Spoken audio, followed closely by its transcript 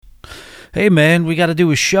Hey man, we got to do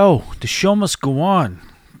a show. The show must go on.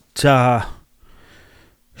 It's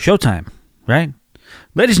showtime, right?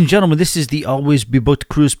 Ladies and gentlemen, this is the Always Be Booked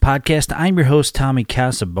Cruise podcast. I'm your host, Tommy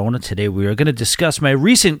Casabona. Today we are going to discuss my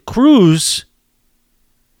recent cruise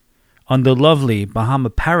on the lovely Bahama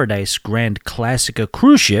Paradise Grand Classica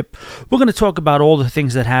cruise ship. We're going to talk about all the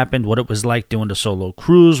things that happened, what it was like doing the solo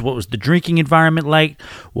cruise, what was the drinking environment like,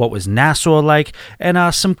 what was Nassau like, and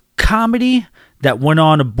some comedy that went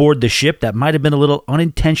on aboard the ship that might have been a little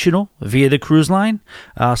unintentional via the cruise line.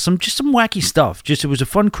 Some wacky stuff. It was a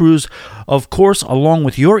fun cruise, of course, along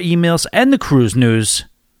with your emails and the cruise news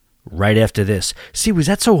right after this. See, was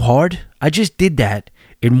that so hard? I just did that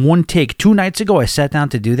in one take. 2 nights ago, I sat down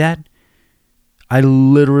to do that. I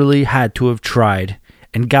literally had to have tried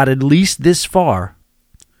and got at least this far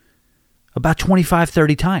about 25,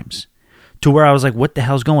 30 times. To where I was like, what the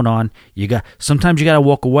hell's going on? Sometimes you got to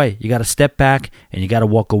walk away. You got to step back and you got to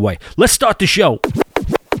walk away. Let's start the show.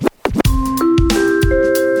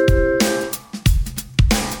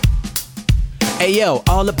 Hey yo,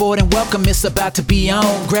 all aboard and welcome, it's about to be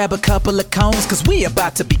on. Grab a couple of cones, cause we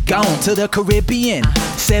about to be gone to the Caribbean.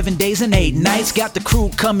 7 days and 8 nights, got the crew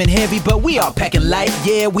coming heavy, but we all packing light.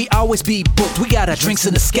 Yeah, we always be booked, we got our drinks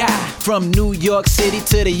in the sky. From New York City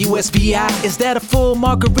to the USVI. Is that a full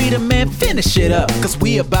margarita, man? Finish it up, cause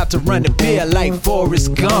we about to run the beer like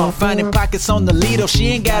Forrest Gump. Finding pockets on the Lido, she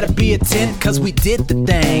ain't gotta be a 10, cause we did the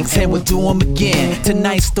things, and we'll do them again.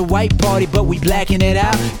 Tonight's the white party, but we blacking it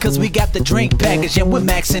out, cause we got the drink package and we're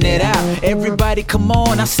maxing it out. Everybody come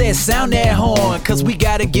on, I said sound that horn, cause we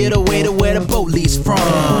gotta get away to where the boat leaves from.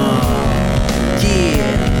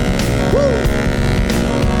 Yeah. Woo.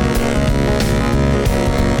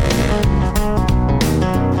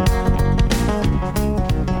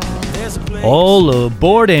 All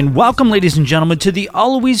aboard and welcome, ladies and gentlemen, to the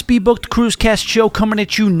Always Be Booked Cruisecast show, coming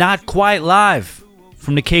at you not quite live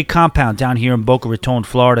from the K Compound down here in Boca Raton,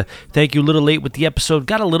 Florida. Thank you. A little late with the episode.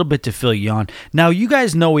 Got a little bit to fill you on. Now, you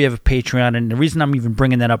guys know we have a Patreon, and the reason I'm even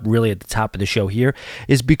bringing that up really at the top of the show here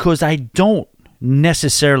is because I don't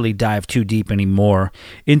necessarily dive too deep anymore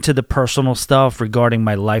into the personal stuff regarding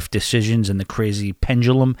my life decisions and the crazy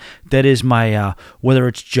pendulum that is my whether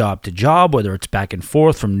it's job to job, whether it's back and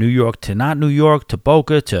forth from New York to not New York to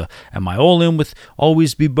Boca to am I all in with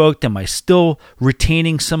Always Be Booked? Am I still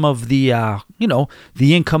retaining some of the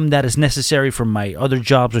the income that is necessary from my other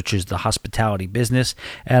jobs, which is the hospitality business?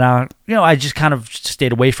 And I just kind of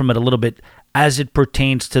stayed away from it a little bit as it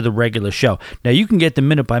pertains to the regular show. Now, you can get the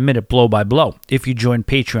minute-by-minute, blow-by-blow if you join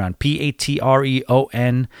Patreon,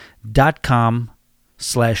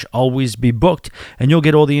 patreon.com/alwaysbebooked, and you'll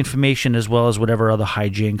get all the information as well as whatever other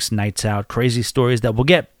hijinks, nights out, crazy stories that we'll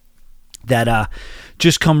get that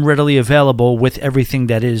just come readily available with everything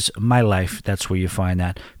that is my life. That's where you find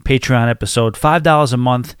that. Patreon episode, $5 a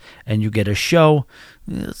month, and you get a show.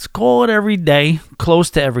 Let's call it every day,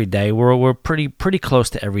 close to every day. We're pretty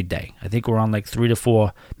close to every day. I think we're on like 3 to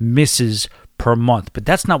 4 misses per month, but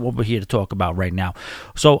that's not what we're here to talk about right now.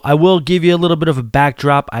 So I will give you a little bit of a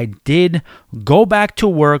backdrop. I did go back to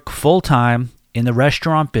work full-time in the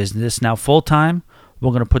restaurant business. Now, full-time, we're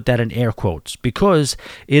going to put that in air quotes because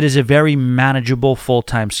it is a very manageable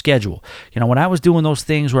full-time schedule. When I was doing those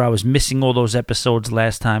things where I was missing all those episodes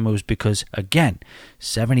last time, it was because, again,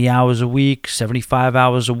 70 hours a week, 75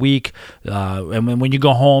 hours a week. And when you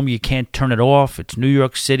go home, you can't turn it off. It's New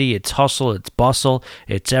York City. It's hustle. It's bustle.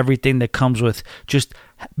 It's everything that comes with just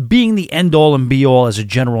being the end-all and be-all as a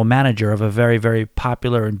general manager of a very, very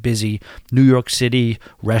popular and busy New York City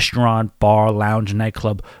restaurant, bar, lounge,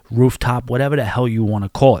 nightclub, rooftop, whatever the hell you want to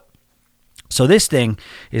call it. So this thing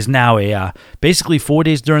is now basically 4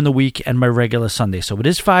 days during the week and my regular Sunday. So it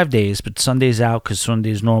is 5 days, but Sunday's out because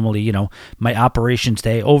Sunday's normally, my operations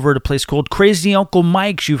day over at a place called Crazy Uncle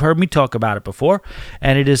Mike's. You've heard me talk about it before.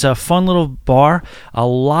 And it is a fun little bar. A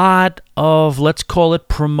lot of, let's call it,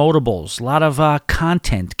 promotables. A lot of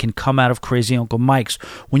content can come out of Crazy Uncle Mike's.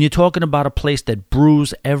 When you're talking about a place that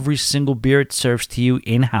brews every single beer it serves to you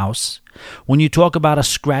in-house, when you talk about a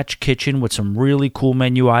scratch kitchen with some really cool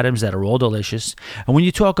menu items that are all delicious, and when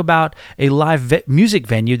you talk about a live music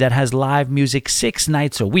venue that has live music 6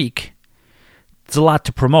 nights a week, it's a lot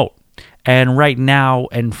to promote. And right now,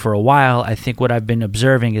 and for a while, I think what I've been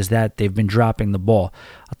observing is that they've been dropping the ball.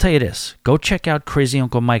 I'll tell you this. Go check out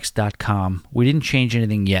CrazyUncleMikes.com. We didn't change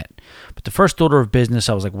anything yet. But the first order of business,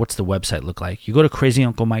 I was like, what's the website look like? You go to Crazy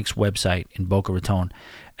Uncle Mike's website in Boca Raton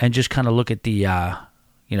and just kind of look at the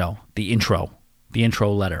intro. The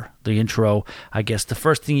intro letter. The intro, I guess, the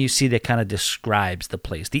first thing you see that kind of describes the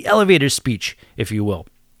place. The elevator speech, if you will.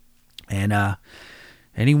 And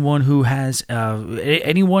Anyone who has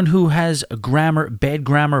bad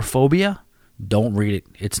grammar phobia, don't read it.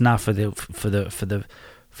 It's not for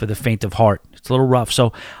the faint of heart. It's a little rough.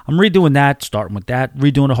 So I'm redoing that, starting with that,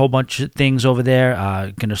 redoing a whole bunch of things over there.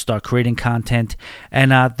 Going to start creating content.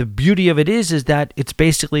 And the beauty of it is that it's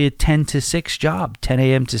basically a 10 to 6 job, 10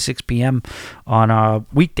 a.m. to 6 p.m. on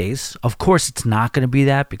weekdays. Of course, it's not going to be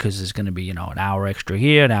that because there's going to be, an hour extra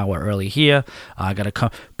here, an hour early here. I got to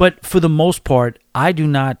come. But for the most part, I do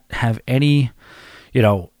not have any,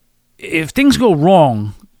 if things go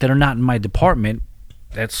wrong that are not in my department,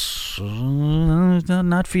 that's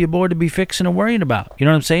not for your boy to be fixing and worrying about. You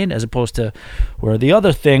know what I'm saying? As opposed to where the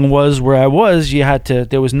other thing was, where I was,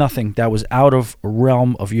 there was nothing that was out of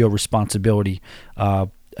realm of your responsibility,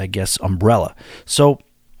 umbrella. So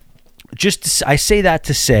I say that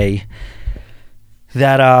to say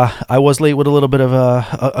that I was late with a little bit of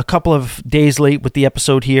a couple of days late with the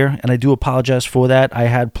episode here, and I do apologize for that. I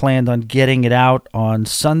had planned on getting it out on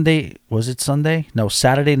Sunday. Was it Sunday? No,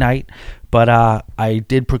 Saturday night. But I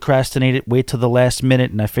did procrastinate it, wait till the last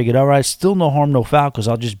minute, and I figured, all right, still no harm, no foul, because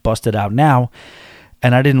I'll just bust it out now.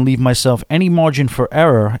 And I didn't leave myself any margin for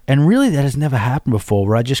error. And really, that has never happened before,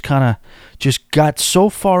 where I just kind of got so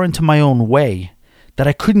far into my own way that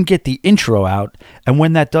I couldn't get the intro out. And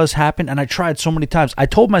when that does happen, and I tried so many times, I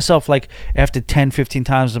told myself, like, after 10, 15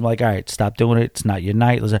 times, I'm like, all right, stop doing it. It's not your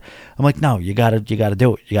night. I'm like, no, you gotta do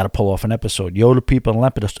it. You gotta pull off an episode. You owe the people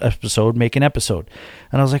an episode, make an episode.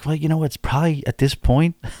 And I was like, well, it's probably, at this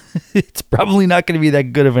point, it's probably not going to be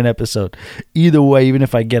that good of an episode either way, even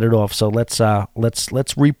if I get it off. So let's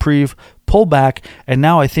reprieve, pull back, and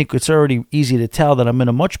now I think it's already easy to tell that I'm in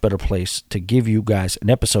a much better place to give you guys an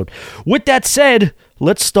episode. With that said,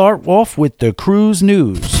 let's start off with the cruise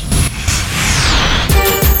news.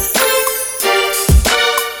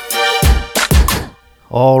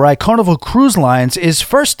 All right, Carnival Cruise Lines is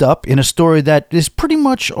first up in a story that is pretty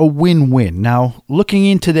much a win-win. Now, looking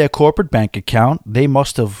into their corporate bank account, they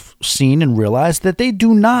must have seen and realized that they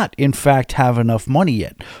do not, in fact, have enough money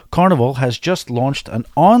yet. Carnival has just launched an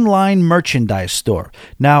online merchandise store.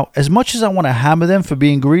 Now, as much as I want to hammer them for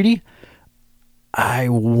being greedy, I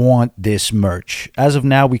want this merch. As of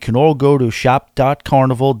now, we can all go to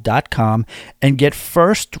shop.carnival.com and get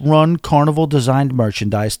first-run Carnival-designed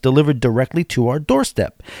merchandise delivered directly to our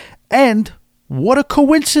doorstep. And what a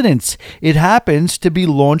coincidence! It happens to be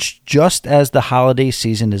launched just as the holiday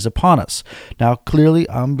season is upon us. Now, clearly,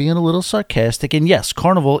 I'm being a little sarcastic, and yes,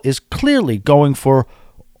 Carnival is clearly going for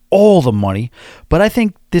all the money, but I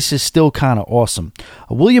think this is still kind of awesome.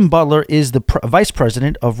 William Butler is the Vice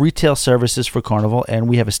President of Retail Services for Carnival, and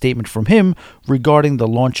we have a statement from him regarding the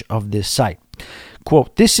launch of this site.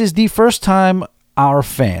 Quote, "This is the first time our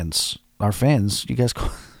fans, you guys,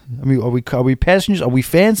 I mean, are we passengers? Are we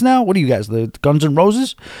fans now? What are you guys, the Guns N'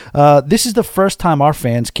 Roses? This is the first time our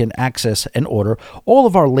fans can access and order all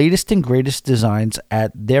of our latest and greatest designs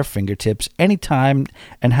at their fingertips anytime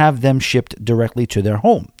and have them shipped directly to their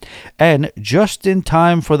home. And just in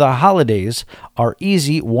time for the holidays, our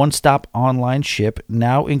easy one-stop online ship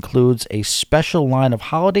now includes a special line of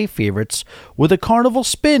holiday favorites with a Carnival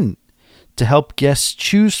spin to help guests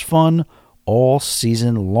choose fun all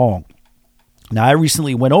season long." Now, I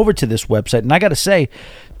recently went over to this website, and I got to say,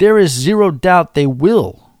 there is zero doubt they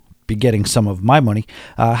will be getting some of my money.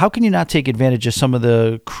 How can you not take advantage of some of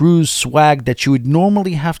the cruise swag that you would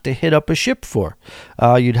normally have to hit up a ship for?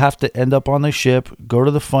 You'd have to end up on the ship, go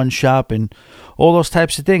to the fun shop, and all those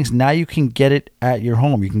types of things. Now you can get it at your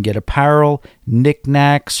home. You can get apparel,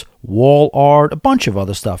 knickknacks, wall art, a bunch of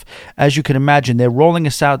other stuff. As you can imagine, they're rolling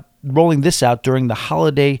this out during the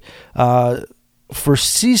holiday for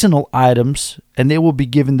seasonal items, and they will be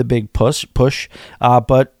given the big push.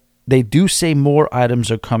 But they do say more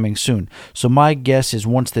items are coming soon. So my guess is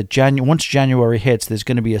once January hits, there's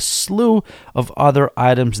going to be a slew of other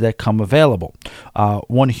items that come available.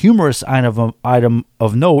 One humorous item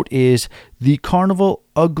of note is the Carnival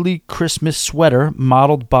Ugly Christmas sweater,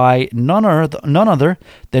 modeled by none other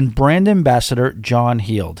than brand ambassador John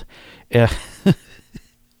Heald.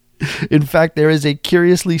 In fact, there is a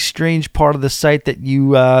curiously strange part of the site that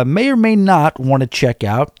you may or may not want to check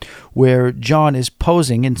out, where John is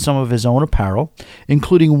posing in some of his own apparel,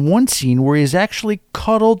 including one scene where he is actually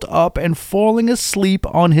cuddled up and falling asleep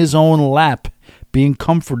on his own lap, being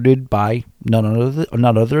comforted by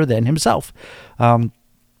none other than himself. I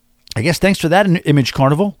guess thanks for that image,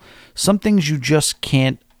 Carnival. Some things you just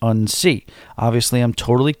can't unsee. Obviously, I'm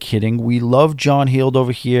totally kidding. We love John Heald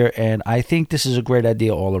over here, and I think this is a great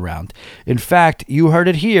idea all around. In fact, you heard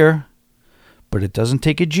it here, but it doesn't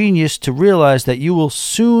take a genius to realize that you will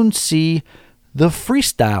soon see the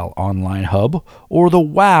Freestyle Online Hub, or the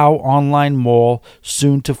WOW Online Mall,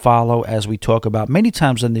 soon to follow, as we talk about many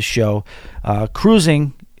times on this show.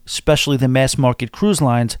 Cruising, especially the mass market cruise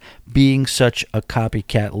lines, being such a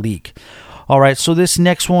copycat leak. All right, so this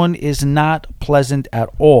next one is not pleasant at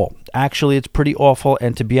all. Actually, it's pretty awful,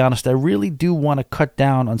 and to be honest, I really do want to cut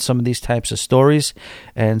down on some of these types of stories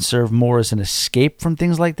and serve more as an escape from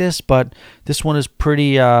things like this, but this one is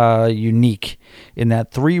pretty unique in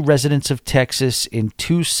that 3 residents of Texas in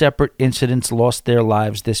 2 separate incidents lost their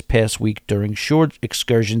lives this past week during shore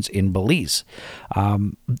excursions in Belize.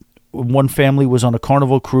 One family was on a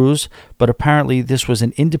Carnival cruise, but apparently this was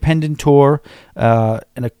an independent tour,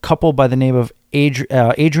 and a couple by the name of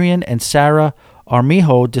Adrian and Sarah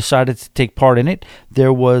Armijo decided to take part in it.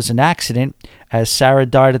 There was an accident as Sarah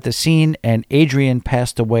died at the scene and Adrian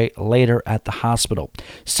passed away later at the hospital.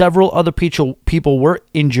 Several other people were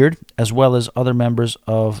injured, as well as other members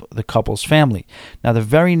of the couple's family. Now, the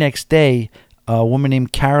very next day, a woman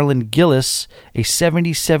named Carolyn Gillis, a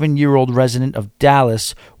 77-year-old resident of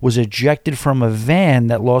Dallas, was ejected from a van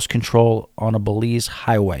that lost control on a Belize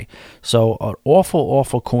highway. So an awful,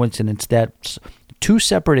 awful coincidence. That's 2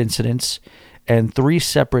 separate incidents and 3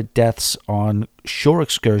 separate deaths on shore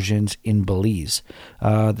excursions in Belize.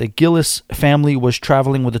 The Gillis family was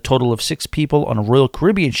traveling with a total of 6 people on a Royal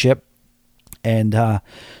Caribbean ship, and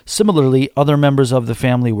similarly, other members of the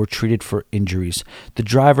family were treated for injuries. The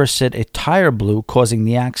driver said a tire blew, causing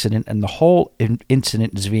the accident, and the whole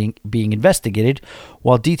incident is being investigated.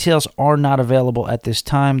 While details are not available at this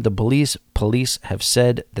time, the Belize police have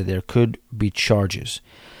said that there could be charges.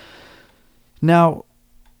 Now,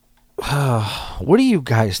 what do you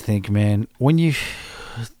guys think, man?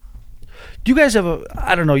 Do you guys ever,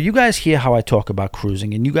 I don't know, you guys hear how I talk about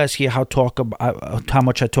cruising, and you guys hear how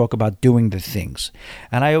much I talk about doing the things.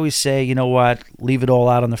 And I always say, you know what, leave it all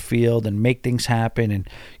out on the field and make things happen. And,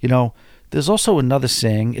 you know, there's also another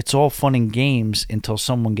saying, it's all fun and games until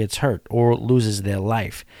someone gets hurt or loses their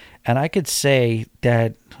life. And I could say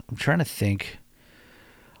that, I'm trying to think,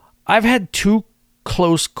 I've had 2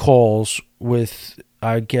 close calls with,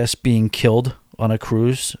 I guess, being killed on a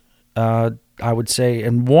cruise, I would say,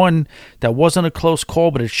 and one that wasn't a close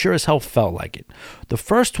call, but it sure as hell felt like it. The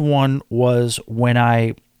first one was when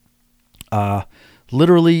I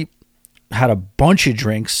literally had a bunch of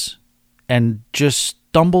drinks and just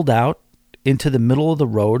stumbled out into the middle of the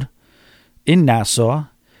road in Nassau,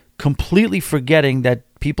 completely forgetting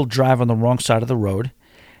that people drive on the wrong side of the road,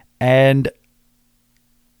 and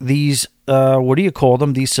these what do you call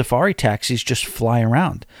them? These safari taxis just fly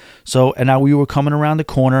around. So, and now we were coming around the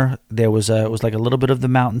corner. There was it was like a little bit of the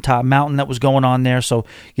mountain that was going on there. So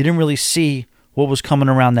you didn't really see what was coming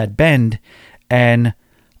around that bend. And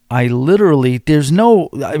I literally,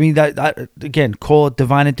 that again, call it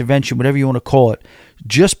divine intervention, whatever you want to call it.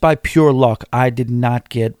 Just by pure luck, I did not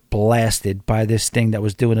get blasted by this thing that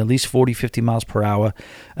was doing at least 40, 50 miles per hour.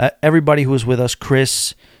 Everybody who was with us,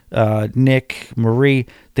 Chris, Nick, Marie,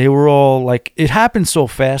 they were all like, it happened so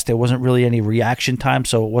fast, there wasn't really any reaction time,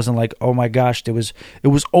 so it wasn't like, oh my gosh, it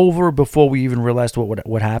was over before we even realized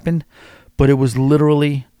what happened. But it was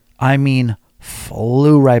literally,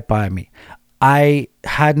 flew right by me. I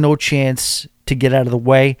had no chance to get out of the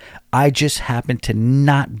way. I just happened to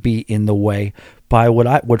not be in the way by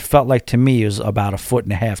what felt like to me is about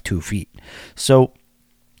 1.5 feet, 2 feet. So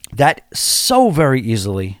that so very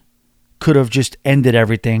easily could have just ended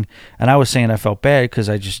everything. And I was saying I felt bad because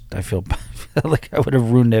I feel like I would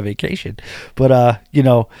have ruined their vacation. But,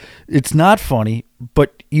 it's not funny,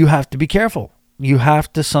 but you have to be careful. You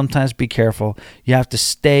have to sometimes be careful. You have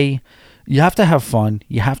to have fun.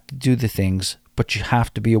 You have to do the things, but you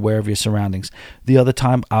have to be aware of your surroundings. The other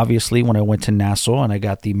time, obviously, when I went to Nassau and I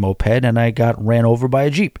got the moped and I got ran over by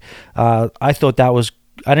a Jeep, I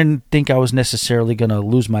didn't think I was necessarily going to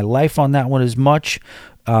lose my life on that one as much,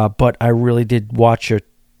 but I really did watch a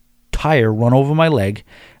tire run over my leg,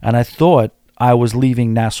 and I thought I was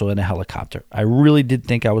leaving Nassau in a helicopter. I really did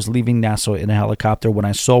think I was leaving Nassau in a helicopter when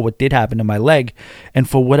I saw what did happen to my leg, and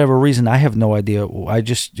for whatever reason, I have no idea. I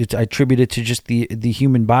attribute it to just the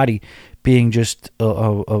human body being just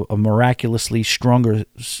a miraculously stronger,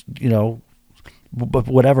 but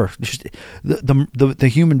whatever. Just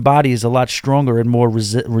the human body is a lot stronger and more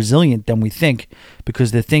resilient than we think,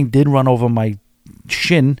 because the thing did run over my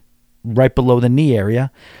shin right below the knee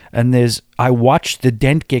area, and I watched the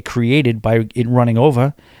dent get created by it running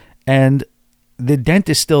over, and the dent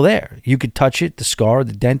is still there. You could touch it, the scar,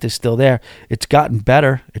 the dent is still there. It's gotten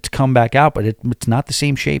better. It's come back out, but it's not the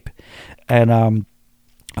same shape. And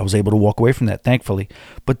I was able to walk away from that, thankfully.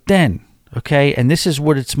 But then okay? And this is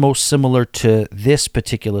what it's most similar to this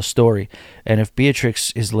particular story. And if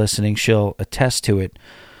Beatrix is listening, she'll attest to it.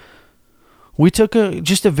 We took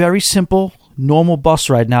just a very simple, normal bus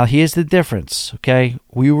ride. Now, here's the difference, okay?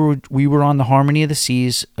 We were on the Harmony of the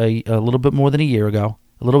Seas a little bit more than a year ago.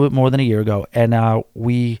 And our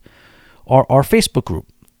Facebook group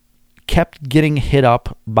kept getting hit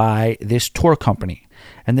up by this tour company,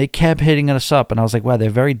 and they kept hitting us up, and I was like, wow, they're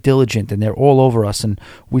very diligent, and they're all over us. And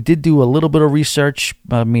we did do a little bit of research,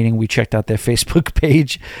 meaning we checked out their Facebook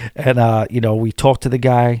page, and we talked to the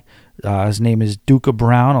guy. His name is Duca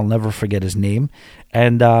Brown. I'll never forget his name.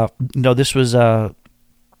 And this was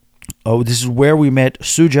this is where we met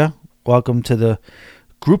Suja. Welcome to the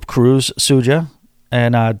group cruise, Suja.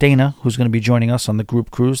 And Dana, who's going to be joining us on the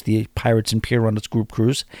group cruise, the Pirates and Pier Runners group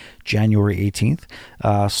cruise, January 18th.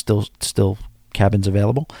 Still cabins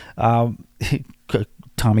available.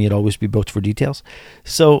 Tommy had always be booked for details.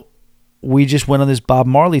 So we just went on this Bob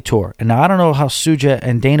Marley tour. And now I don't know how Suja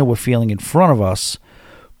and Dana were feeling in front of us,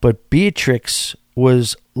 but Beatrix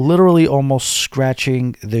was literally almost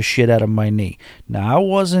scratching the shit out of my knee. Now, I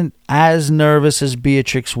wasn't as nervous as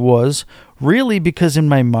Beatrix was, really, because in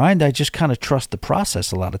my mind, I just kind of trust the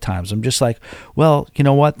process a lot of times. I'm just like, well, you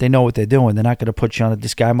know what? They know what they're doing. They're not going to put you on it.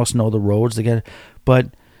 This guy must know the roads. But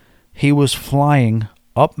he was flying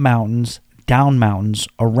up mountains, down mountains,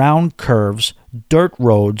 around curves, dirt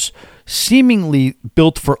roads, seemingly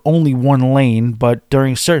built for only one lane, but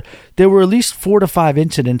there were at least 4 to 5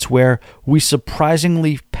 incidents where we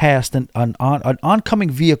surprisingly passed an oncoming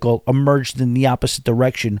vehicle emerged in the opposite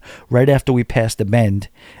direction right after we passed a bend,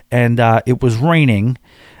 and it was raining,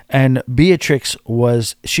 and Beatrix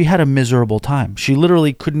she had a miserable time. She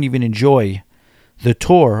literally couldn't even enjoy the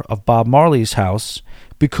tour of Bob Marley's house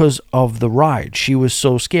because of the ride. She was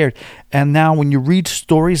so scared. And now when you read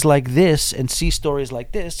stories like this and see stories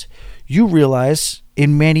like this, you realize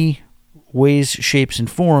in many ways, shapes, and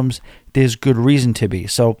forms, there's good reason to be.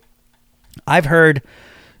 So I've heard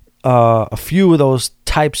a few of those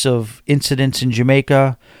types of incidents in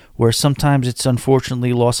Jamaica where sometimes it's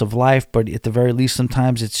unfortunately loss of life, but at the very least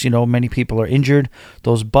sometimes it's, many people are injured.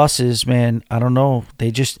 Those buses, man, I don't know,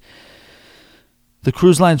 the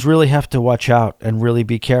cruise lines really have to watch out and really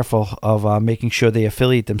be careful of making sure they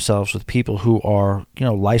affiliate themselves with people who are,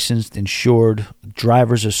 licensed, insured,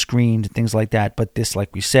 drivers are screened, things like that. But this,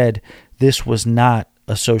 like we said, this was not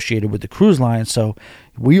associated with the cruise line. So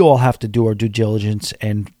we all have to do our due diligence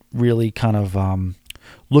and really kind of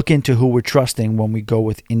look into who we're trusting when we go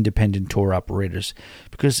with independent tour operators,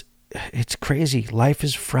 because it's crazy. Life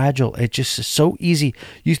is fragile. It just is so easy.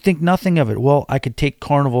 You think nothing of it. Well, I could take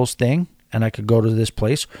Carnival's thing and I could go to this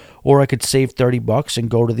place, or I could save $30 and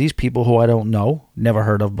go to these people who I don't know, never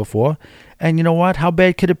heard of before. And you know what? How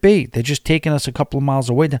bad could it be? They're just taking us a couple of miles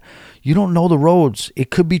away. You don't know the roads.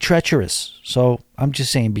 It could be treacherous. So I'm just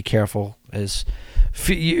saying, be careful.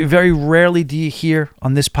 Very rarely do you hear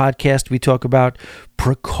on this podcast we talk about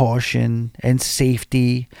precaution and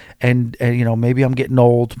safety, and maybe I'm getting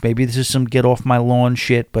old. Maybe this is some get off my lawn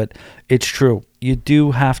shit, but it's true. You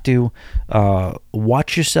do have to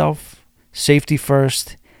watch yourself. Safety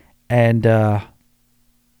first, and, pay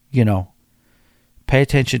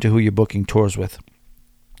attention to who you're booking tours with.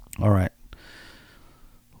 All right.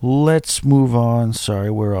 Let's move on. Sorry,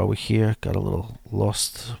 where are we here? Got a little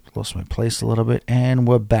lost my place a little bit, and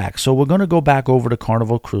we're back. So we're going to go back over to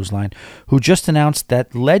Carnival Cruise Line, who just announced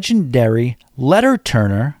that legendary letter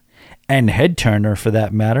turner, and head turner for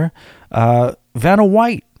that matter, Vanna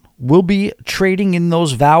White, will be trading in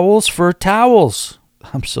those vowels for towels.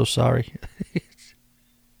 I'm so sorry.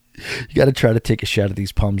 You got to try to take a shot at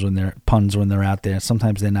these puns when they're out there.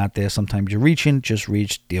 Sometimes they're not there. Sometimes you're reaching. Just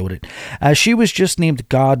reach. Deal with it. She was just named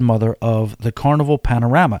godmother of the Carnival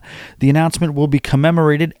Panorama. The announcement will be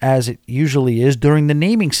commemorated, as it usually is, during the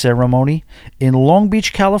naming ceremony in Long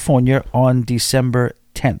Beach, California on December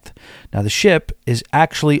 10th. Now, the ship is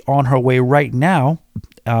actually on her way right now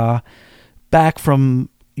back from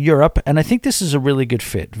Europe, and I think this is a really good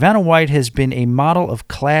fit. Vanna White has been a model of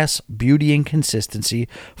class, beauty, and consistency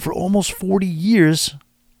for almost 40 years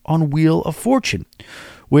on Wheel of Fortune,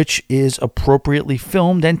 which is appropriately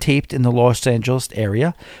filmed and taped in the Los Angeles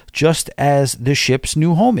area, just as the ship's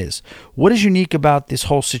new home is. What is unique about this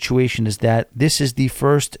whole situation is that this is the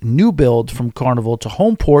first new build from Carnival to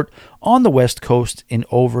home port on the West Coast in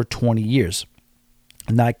over 20 years.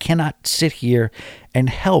 Now, I cannot sit here and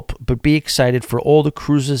help but be excited for all the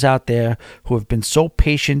cruisers out there who have been so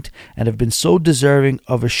patient and have been so deserving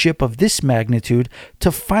of a ship of this magnitude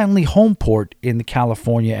to finally home port in the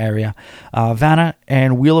California area. Vanna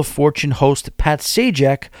and Wheel of Fortune host Pat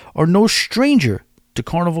Sajak are no stranger to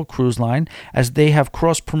Carnival Cruise Line, as they have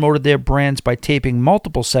cross-promoted their brands by taping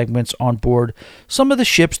multiple segments on board some of the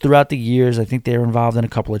ships throughout the years. I think they're involved in a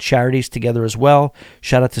couple of charities together as well.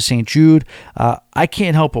 Shout out to St. Jude. I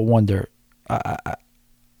can't help but wonder. I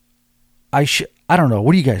don't know.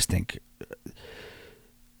 What do you guys think?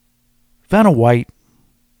 Vanna White,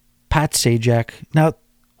 Pat Sajak. Now,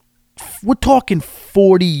 we're talking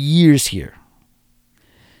 40 years here.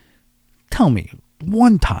 Tell me,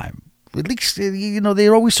 one time, at least,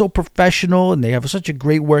 they're always so professional and they have such a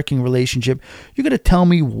great working relationship. You're going to tell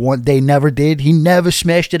me they never did? He never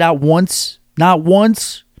smashed it out once? Not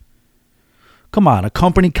once? Come on, a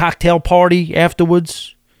company cocktail party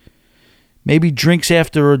afterwards? Maybe drinks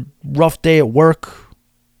after a rough day at work?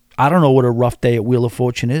 I don't know what a rough day at Wheel of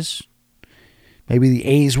Fortune is. Maybe the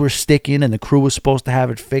A's were sticking and the crew was supposed to have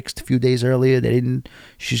it fixed a few days earlier. They didn't.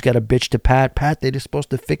 She's got a bitch to Pat. Pat, they're just supposed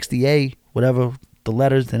to fix the A, whatever, the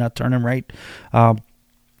letters, they're not turning right.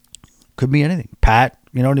 Could be anything. Pat,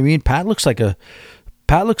 you know what I mean? Pat looks like a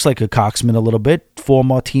cocksman a little bit. 4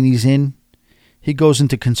 martinis in. He goes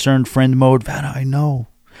into concerned friend mode. Vanna, I know,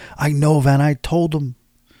 Vanna, I told him.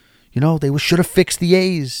 They should have fixed the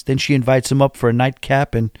A's. Then she invites him up for a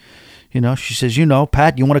nightcap and, she says,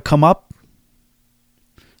 Pat, you want to come up?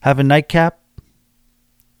 Have a nightcap?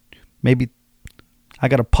 Maybe I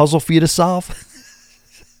got a puzzle for you to solve.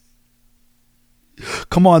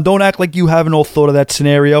 Come on, don't act like you haven't all thought of that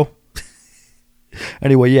scenario.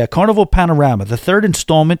 Anyway, yeah, Carnival Panorama, the third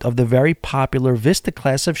installment of the very popular Vista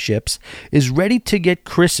class of ships, is ready to get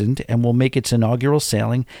christened and will make its inaugural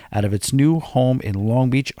sailing out of its new home in Long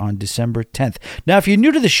Beach on December 10th. Now, if you're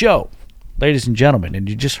new to the show, ladies and gentlemen, and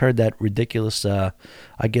you just heard that ridiculous,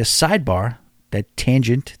 sidebar, that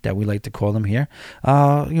tangent that we like to call them here,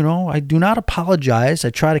 I do not apologize. I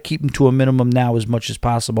try to keep them to a minimum now as much as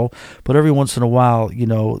possible, but every once in a while,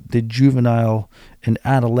 the juvenile and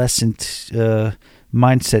adolescent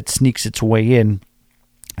mindset sneaks its way in,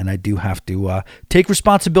 and I do have to take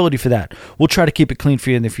responsibility for that. We'll try to keep it clean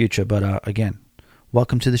for you in the future, but again,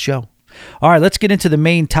 welcome to the show. All right, let's get into the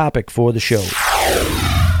main topic for the show.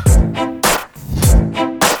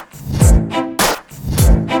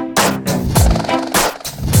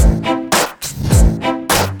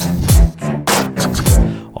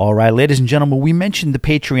 All right, ladies and gentlemen, we mentioned the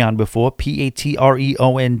Patreon before,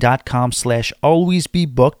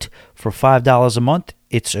 patreon.com/alwaysbebooked for $5 a month.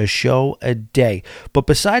 It's a show a day. But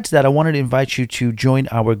besides that, I wanted to invite you to join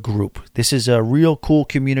our group. This is a real cool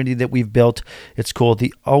community that we've built. It's called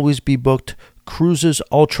the Always Be Booked Cruises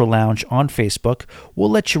Ultra Lounge on Facebook.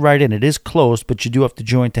 We'll let you right in. It is closed, but you do have to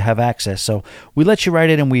join to have access. So we let you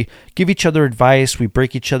right in and we give each other advice. We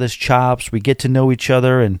break each other's chops. We get to know each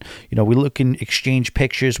other and, we look and exchange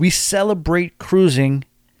pictures. We celebrate cruising.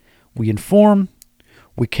 We inform,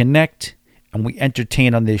 we connect, and we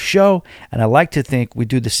entertain on this show. And I like to think we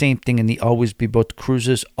do the same thing in the Always Be Booked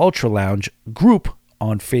Cruises Ultra Lounge group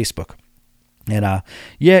on Facebook. And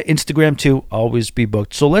Instagram too, Always Be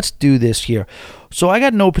Booked. So let's do this here. So I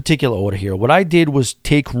got no particular order here. What I did was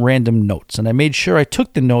take random notes, and I made sure I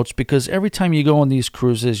took the notes because every time you go on these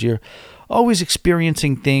cruises, you're always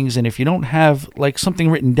experiencing things, and if you don't have like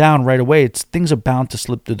something written down right away, things are bound to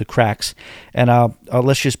slip through the cracks. And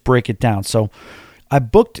let's just break it down. So I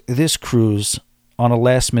booked this cruise on a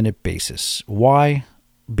last-minute basis. Why?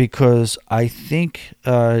 Because I think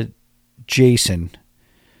Jason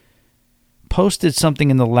posted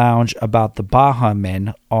something in the lounge about the Bahama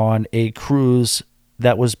men on a cruise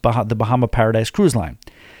that was the Bahama Paradise Cruise Line.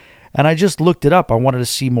 And I just looked it up. I wanted to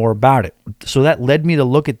see more about it. So that led me to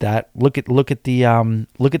look at that, look at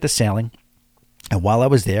the sailing. And while I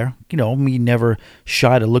was there, me never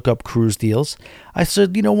shy to look up cruise deals. I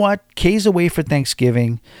said, you know what? Kay's away for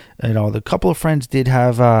Thanksgiving. The couple of friends did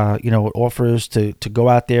have, offers to go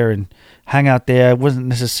out there and hang out there. I wasn't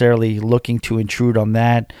necessarily looking to intrude on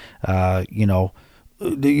that.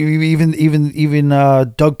 Even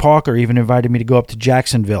Doug Parker even invited me to go up to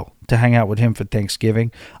Jacksonville to hang out with him for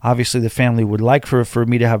Thanksgiving. Obviously, the family would like for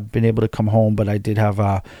me to have been able to come home, but I did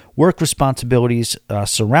have work responsibilities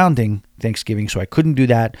surrounding Thanksgiving, so I couldn't do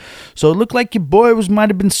that. So it looked like your boy might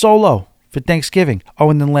have been solo for Thanksgiving. Oh,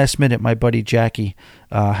 and then last minute, my buddy Jackie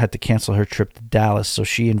had to cancel her trip to Dallas, so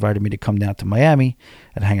she invited me to come down to Miami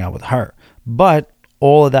and hang out with her. But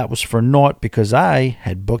all of that was for naught because I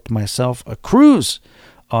had booked myself a cruise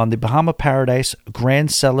on the Bahama Paradise Grand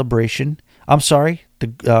Celebration.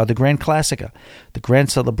 The Grand Classica. The Grand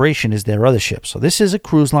Celebration is their other ship. So this is a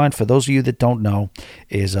cruise line, for those of you that don't know,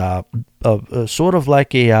 is a sort of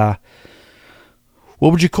like a,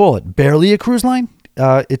 what would you call it? Barely a cruise line?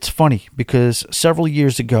 It's funny because several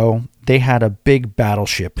years ago, they had a big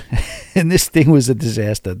battleship, and this thing was a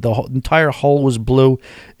disaster. The entire hull was blue.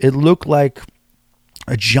 It looked like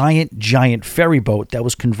a giant ferry boat that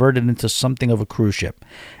was converted into something of a cruise ship.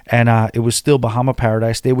 And it was still Bahama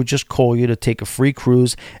Paradise. They would just call you to take a free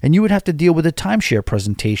cruise, and you would have to deal with a timeshare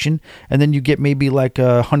presentation, and then you get maybe like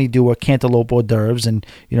a honeydew or cantaloupe hors d'oeuvres, and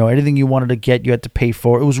anything you wanted to get, you had to pay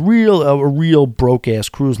for. It was a real broke-ass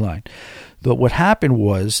cruise line. But what happened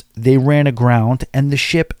was they ran aground and the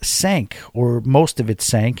ship sank, or most of it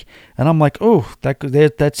sank. And I'm like, oh,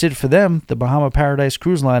 that's it for them. The Bahama Paradise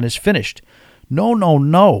Cruise Line is finished.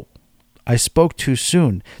 No. I spoke too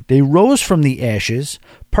soon. They rose from the ashes,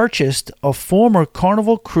 purchased a former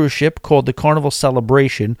Carnival cruise ship called the Carnival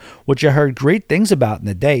Celebration, which I heard great things about in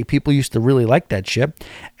the day. People used to really like that ship.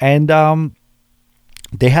 And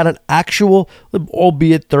they had an actual,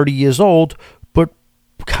 albeit 30 years old, but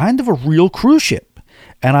kind of a real cruise ship.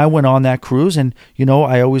 And I went on that cruise, and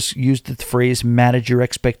I always used the phrase manage your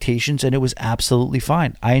expectations, and it was absolutely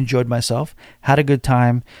fine. I enjoyed myself, had a good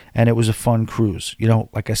time, and it was a fun cruise.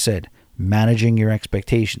 Like I said, managing your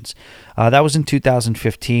expectations. That was in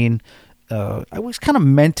 2015. I was kind of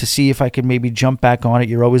meant to see if I could maybe jump back on it.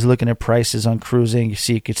 You're always looking at prices on cruising. You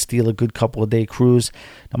see you could steal a good couple of day cruise.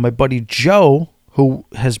 Now my buddy Joe, who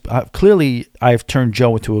has clearly, I've turned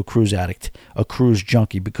Joe into a cruise addict, a cruise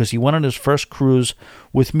junkie, because he went on his first cruise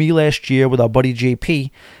with me last year with our buddy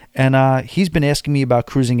JP, and he's been asking me about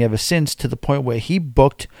cruising ever since, to the point where he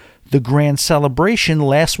booked the Grand Celebration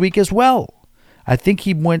last week as well. I think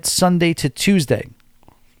he went Sunday to Tuesday,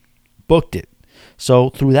 booked it. So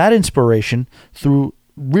through that inspiration, through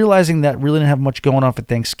realizing that really didn't have much going on for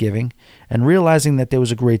Thanksgiving, and realizing that there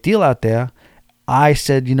was a great deal out there, I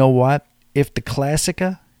said, you know what? If the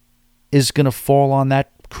Classica is going to fall on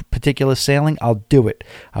that particular sailing, I'll do it.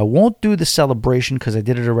 I won't do the Celebration because I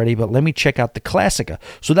did it already, but let me check out the Classica.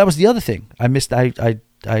 So that was the other thing I missed. I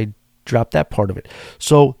dropped that part of it.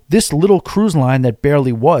 So this little cruise line that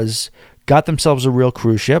barely got themselves a real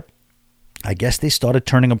cruise ship. I guess they started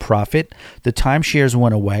turning a profit. The timeshares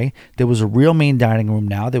went away. There was a real main dining room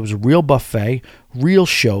now. There was a real buffet, real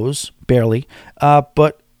shows, barely,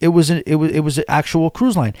 but it was an actual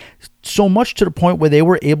cruise line. So much to the point where they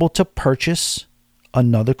were able to purchase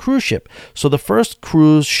another cruise ship. So the first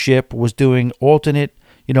cruise ship was doing alternate,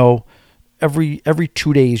 every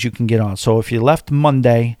 2 days you can get on. So if you left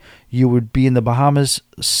Monday, you would be in the Bahamas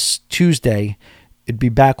Tuesday. It'd be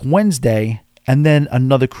back Wednesday, and then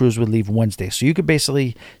another cruise would leave Wednesday. So you could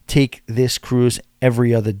basically take this cruise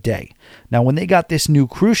every other day. Now, when they got this new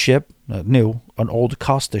cruise ship, an old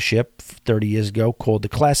Costa ship 30 years ago called the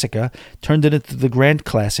Classica, turned it into the Grand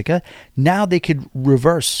Classica. Now they could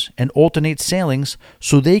reverse and alternate sailings,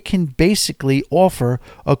 so they can basically offer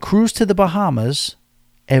a cruise to the Bahamas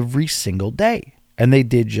every single day. And they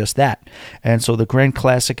did just that. And so the Grand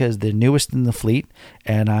Classica is the newest in the fleet,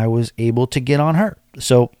 and I was able to get on her.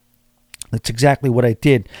 So that's exactly what I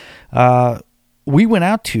did. We went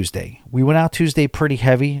out Tuesday. Pretty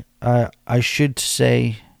heavy. I should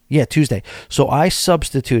say, Tuesday. So I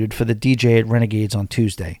substituted for the DJ at Renegades on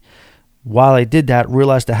Tuesday. While I did that,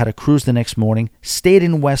 realized I had a cruise the next morning, stayed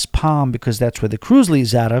in West Palm because that's where the cruise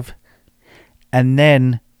leaves out of, and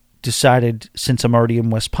then decided, since I'm already in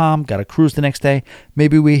West Palm, got a cruise the next day,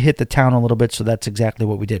 maybe we hit the town a little bit. So that's exactly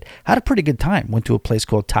what we did. Had a pretty good time. Went to a place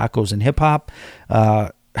called Tacos and Hip Hop.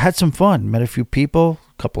 Had some fun. Met a few people.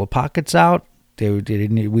 A couple of pockets out. They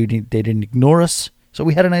didn't ignore us. So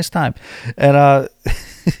we had a nice time. And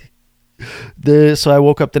so I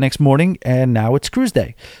woke up the next morning, and now it's cruise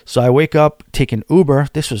day. So I wake up, take an Uber.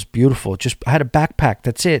 This was beautiful. I had a backpack.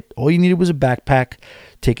 That's it. All you needed was a backpack.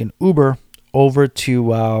 Take an Uber over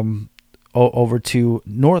to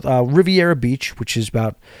North Riviera Beach, which is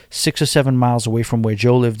about 6 or 7 miles away from where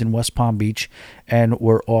Joe lived in West Palm Beach, and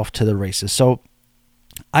we're off to the races. So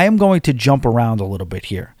I am going to jump around a little bit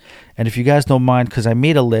here, and if you guys don't mind, because I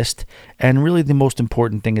made a list, and really the most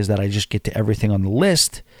important thing is that I just get to everything on the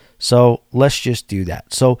list. So let's just do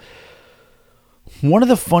that. So one of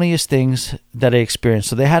the funniest things that I experienced,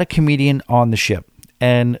 so they had a comedian on the ship,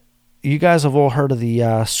 and you guys have all heard of the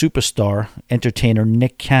superstar entertainer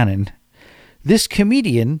Nick Cannon. This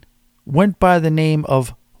comedian went by the name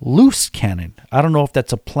of Loose Cannon. I don't know if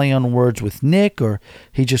that's a play on words with Nick, or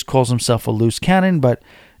he just calls himself a loose cannon, but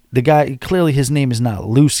the guy, clearly his name is not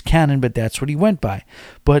Loose Cannon, but that's what he went by.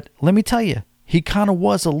 But let me tell you, he kind of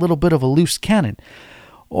was a little bit of a loose cannon.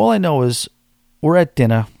 All I know is we're at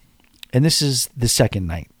dinner, and this is the second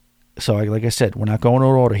night. So like I said, we're not going in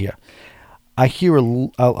order here. I hear a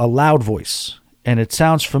loud voice, and it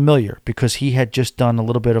sounds familiar because he had just done a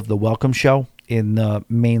little bit of the welcome show in the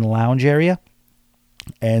main lounge area.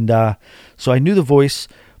 And so I knew the voice,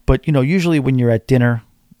 but, usually when you're at dinner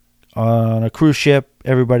on a cruise ship,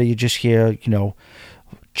 everybody, you just hear,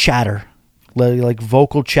 chatter, like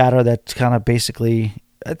vocal chatter that's kind of basically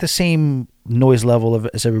at the same noise level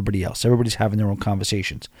as everybody else. Everybody's having their own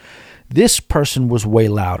conversations. This person was way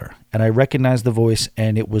louder, and I recognized the voice,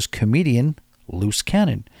 and it was comedian Loose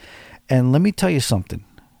Cannon. And let me tell you something.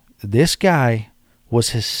 This guy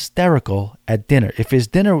was hysterical at dinner. If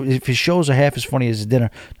his shows are half as funny as his dinner,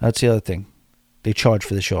 that's the other thing. They charge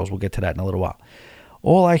for the shows. We'll get to that in a little while.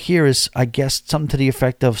 All I hear is, I guess, something to the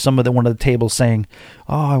effect of one of the tables saying,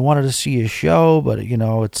 "Oh, I wanted to see your show, but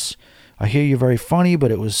I hear you're very funny,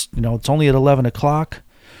 but it was, it's only at 11 o'clock."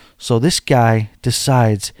 So this guy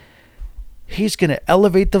decides he's going to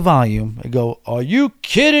elevate the volume and go, "Are you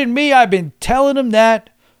kidding me? I've been telling him that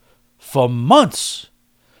for months.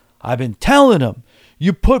 I've been telling him,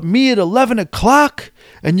 you put me at 11 o'clock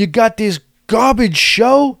and you got this garbage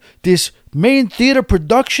show, this main theater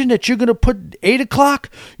production that you're going to put at 8 o'clock.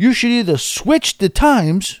 You should either switch the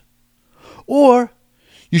times or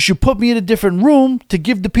you should put me in a different room to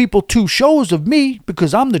give the people 2 shows of me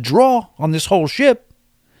because I'm the draw on this whole ship.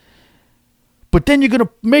 But then you're going to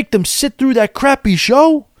make them sit through that crappy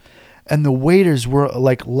show." And the waiters were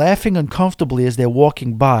like laughing uncomfortably as they're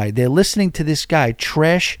walking by. They're listening to this guy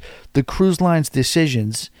trash the cruise line's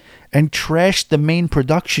decisions and trash the main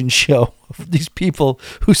production show of these people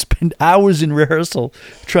who spend hours in rehearsal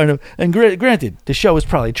trying to... And granted, the show is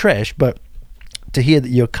probably trash, but to hear that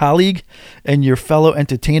your colleague and your fellow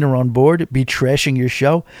entertainer on board be trashing your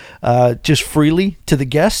show just freely to the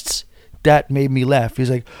guests, that made me laugh. He's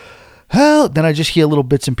like, "Hell..." Then I just hear little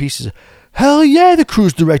bits and pieces. "Hell yeah, the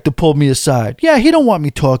cruise director pulled me aside. Yeah, he don't want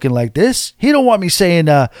me talking like this. He don't want me saying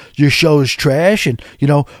your show is trash and,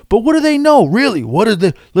 but what do they know? Really? What are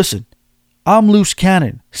they... Listen, I'm Loose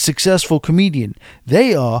Cannon, successful comedian.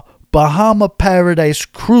 They are Bahama Paradise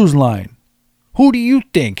Cruise Line. Who do you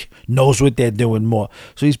think knows what they're doing more?"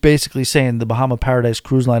 So he's basically saying the Bahama Paradise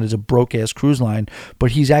Cruise Line is a broke-ass cruise line,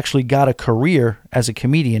 but he's actually got a career as a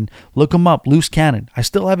comedian. Look him up, Loose Cannon. I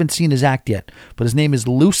still haven't seen his act yet, but his name is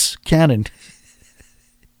Loose Cannon.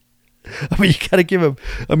 I mean, you got to give him...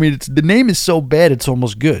 I mean, the name is so bad, it's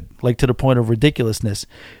almost good, like to the point of ridiculousness.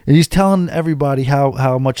 And he's telling everybody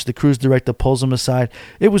how much the cruise director pulls him aside.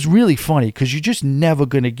 It was really funny because you're just never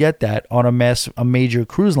going to get that on a major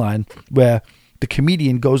cruise line where the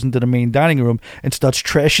comedian goes into the main dining room and starts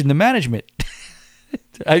trashing the management.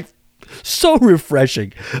 So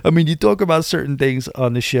refreshing. I mean, you talk about certain things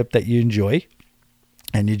on the ship that you enjoy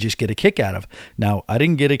and you just get a kick out of. Now, I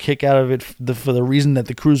didn't get a kick out of it for the reason that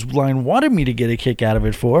the cruise line wanted me to get a kick out of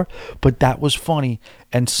it for, but that was funny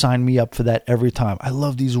and sign me up for that every time. I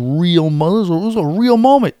love these real moments. It was a real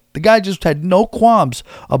moment. The guy just had no qualms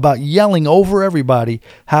about yelling over everybody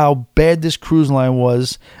how bad this cruise line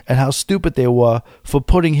was and how stupid they were for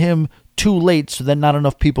putting him too late so that not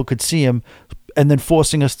enough people could see him and then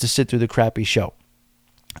forcing us to sit through the crappy show.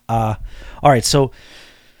 All right, so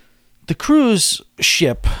the cruise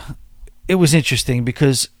ship, it was interesting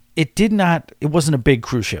because it wasn't a big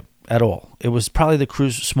cruise ship at all. It was probably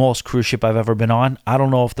the smallest cruise ship I've ever been on. I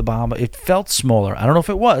don't know if the Bahama, it felt smaller. I don't know if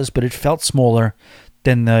it was, but it felt smaller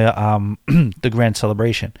than the the Grand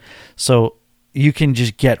Celebration. So you can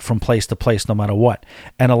just get from place to place no matter what.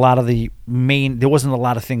 And there wasn't a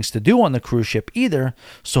lot of things to do on the cruise ship either.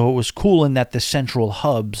 So it was cool in that the central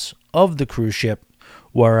hubs of the cruise ship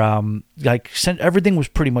were everything was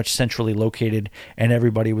pretty much centrally located and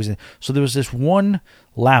everybody was in. So there was this one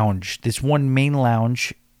main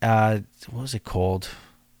lounge. What was it called?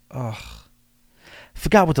 I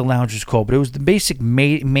forgot what the lounge was called, but it was the basic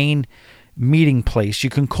main meeting place. You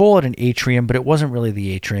can call it an atrium, but it wasn't really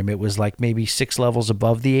the atrium. It was like maybe 6 levels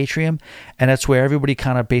above the atrium, and that's where everybody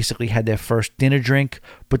kind of basically had their first dinner drink,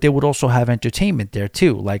 but they would also have entertainment there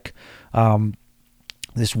too. Like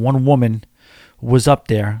this one woman was up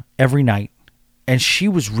there every night, and she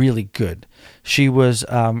was really good. She was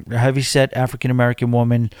a heavyset African-American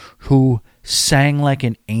woman who sang like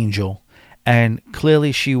an angel, and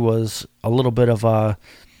clearly she was a little bit of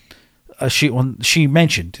she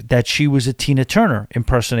mentioned that she was a Tina Turner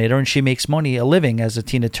impersonator, and she makes a living as a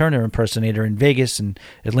Tina Turner impersonator in Vegas and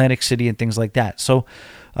Atlantic City and things like that. So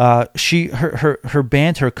her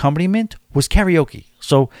band, her accompaniment was karaoke.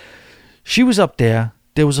 So she was up there.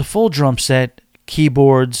 There was a full drum set,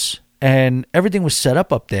 keyboards, and everything was set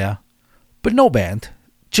up there, but no band.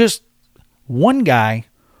 Just one guy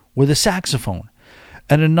with a saxophone.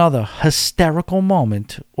 And another hysterical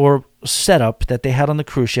moment or setup that they had on the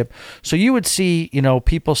cruise ship. So you would see,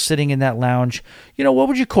 people sitting in that lounge. What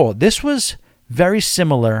would you call it? This was very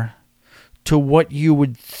similar to what you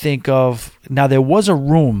would think of. Now, there was a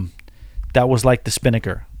room that was like the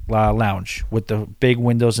Spinnaker lounge with the big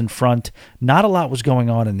windows in front. Not a lot was going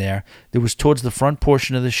on in there. It was towards the front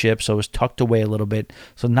portion of the ship, so it was tucked away a little bit.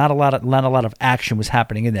 So not a lot of action was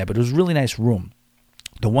happening in there, but it was a really nice room.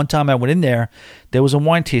 The one time I went in there was a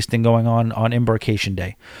wine tasting going on embarkation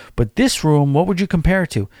day. But this room, what would you compare it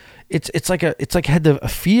to? It's like it had the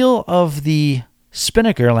feel of the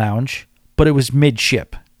Spinnaker lounge, but it was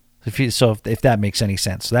midship. If that makes any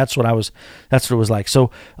sense. So that's what it was like.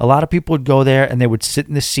 So a lot of people would go there and they would sit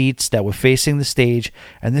in the seats that were facing the stage,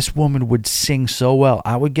 and this woman would sing so well.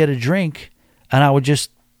 I would get a drink and I would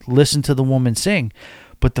just listen to the woman sing.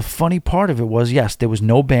 But the funny part of it was, yes, there was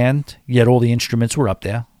no band, yet all the instruments were up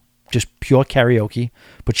there. Just pure karaoke.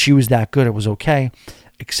 But she was that good, it was okay.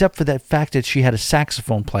 Except for that fact that she had a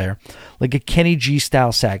saxophone player, like a Kenny G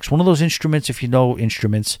style sax. One of those instruments, if you know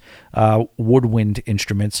instruments, woodwind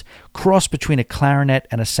instruments, cross between a clarinet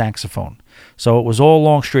and a saxophone. So it was all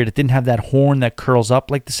long straight. It didn't have that horn that curls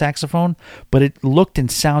up like the saxophone, but it looked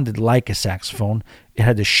and sounded like a saxophone. It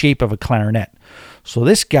had the shape of a clarinet. So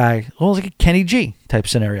this guy, it was like a Kenny G type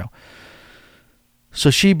scenario.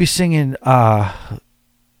 So she'd be singing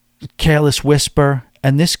Careless Whisper.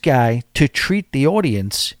 And this guy, to treat the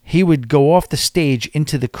audience, he would go off the stage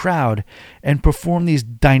into the crowd and perform these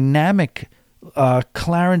dynamic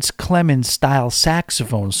Clarence Clemens style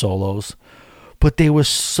saxophone solos. But they were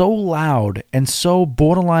so loud and so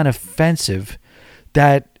borderline offensive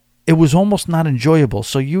that it was almost not enjoyable.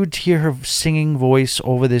 So you would hear her singing voice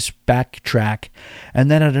over this back track, and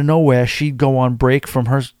then out of nowhere, she'd go on break from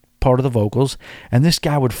her part of the vocals, and this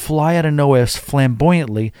guy would fly out of nowhere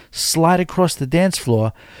flamboyantly, slide across the dance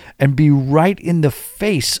floor, and be right in the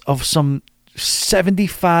face of some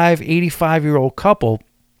 75, 85-year-old couple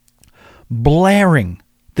blaring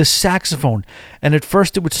the saxophone. And at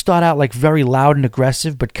first it would start out like very loud and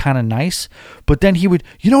aggressive, but kind of nice. But then he would,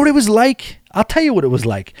 you know what it was like? I'll tell you what it was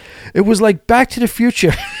like. It was like Back to the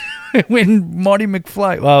Future. When young Marty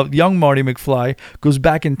McFly goes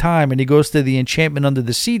back in time and he goes to the Enchantment Under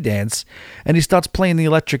the Sea dance, and he starts playing the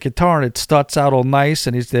electric guitar, and it starts out all nice,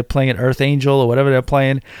 and they're playing an Earth Angel or whatever they're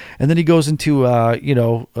playing, and then he goes into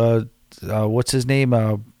what's his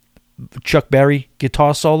name, Chuck Berry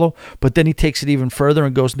guitar solo, but then he takes it even further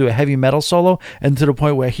and goes into a heavy metal solo, and to the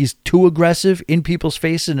point where he's too aggressive in people's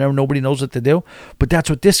faces and nobody knows what to do. But that's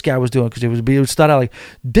what this guy was doing, because it would start out like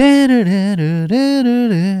and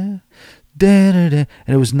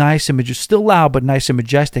it was nice and still loud but nice and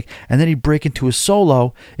majestic, and then he'd break into a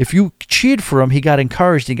solo. If you cheered for him, he got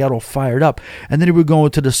encouraged, he got all fired up, and then he would go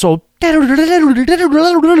into the solo, and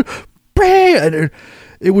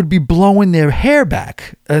it would be blowing their hair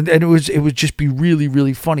back, and it would just be really,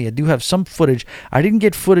 really funny. I do have some footage. I didn't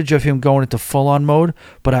get footage of him going into full-on mode,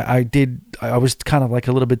 but I was kind of like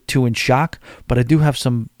a little bit too in shock, but I do have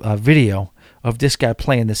some video of this guy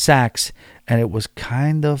playing the sax, and it was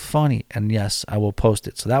kind of funny, and yes, I will post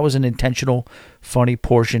it. So that was an intentional funny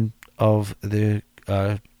portion of the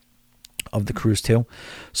cruise too.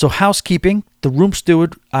 So housekeeping, the room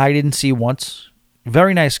steward I didn't see once.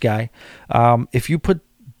 Very nice guy. If you put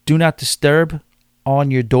Do Not Disturb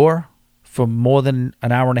on your door for more than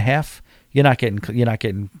an hour and a half, you're not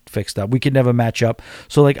getting fixed up. We could never match up.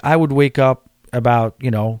 So like I would wake up about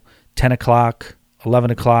 10 o'clock,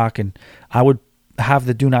 11 o'clock, and I would have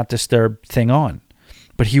the Do Not Disturb thing on,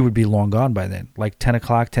 but he would be long gone by then, like 10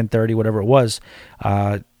 o'clock, 10:30, whatever it was.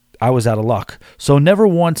 I was out of luck. So never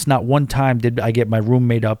once, not one time did I get my room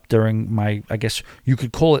made up during my, I guess you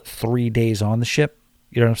could call it 3 days on the ship.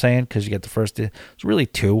 You know what I'm saying? Because you get the first day. It's really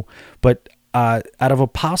 2. But out of a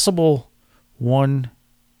possible 1,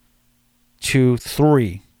 2,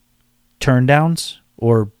 3 turn downs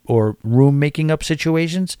or room making up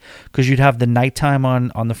situations, because you'd have the nighttime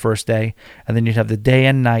on the first day, and then you'd have the day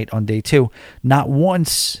and night on day 2. Not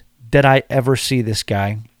once did I ever see this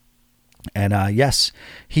guy. And yes,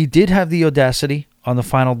 he did have the audacity on the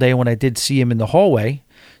final day when I did see him in the hallway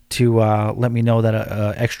to let me know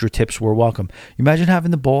that extra tips were welcome. You imagine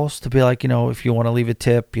having the balls to be like, if you want to leave a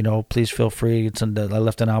tip, please feel free. I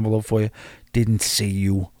left an envelope for you. Didn't see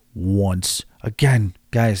you once. Again,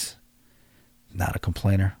 guys, not a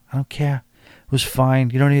complainer. I don't care. It was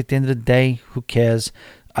fine. At the end of the day, who cares?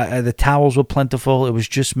 The towels were plentiful. It was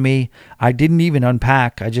just me. I didn't even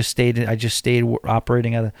unpack. I just stayed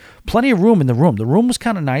operating at plenty of room in the room. The room was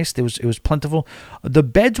kind of nice. It was plentiful. The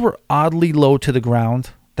beds were oddly low to the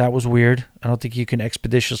ground. That was weird. I don't think you can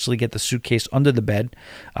expeditiously get the suitcase under the bed.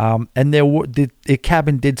 And the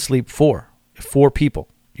cabin did sleep 4 people.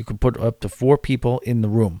 You could put up to 4 people in the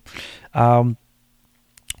room.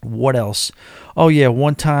 What else? Oh, yeah,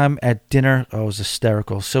 one time at dinner, I was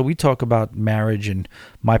hysterical. So we talk about marriage and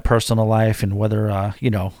my personal life and whether,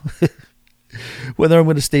 whether I'm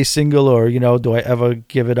going to stay single or, do I ever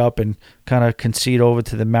give it up and kind of concede over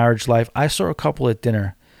to the marriage life. I saw a couple at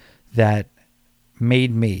dinner that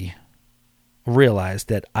made me realize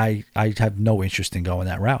that I have no interest in going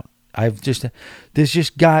that route. There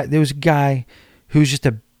was a guy who's just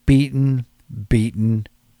a beaten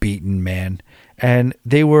man. And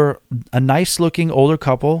they were a nice looking older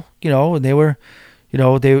couple, and they were,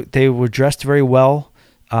 they were dressed very well.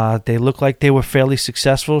 They looked like they were fairly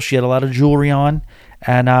successful. She had a lot of jewelry on,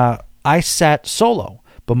 and I sat solo,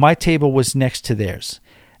 but my table was next to theirs.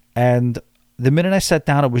 And the minute I sat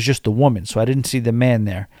down, it was just the woman, so I didn't see the man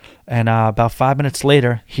there. And about 5 minutes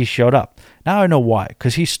later, he showed up. Now I know why,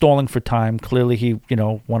 because he's stalling for time. Clearly, he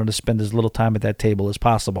wanted to spend as little time at that table as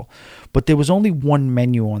possible. But there was only one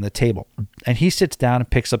menu on the table, and he sits down and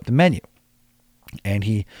picks up the menu.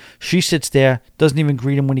 And she sits there, doesn't even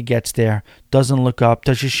greet him when he gets there, doesn't look up.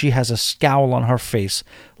 She has a scowl on her face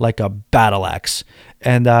like a battle axe,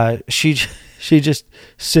 and she just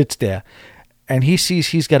sits there. And he sees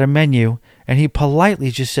he's got a menu, and he politely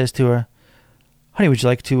just says to her, "Honey, would you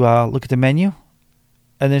like to look at the menu?"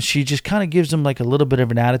 And then she just kind of gives him like a little bit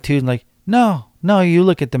of an attitude, and like, no, you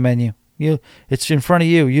look at the menu. It's in front of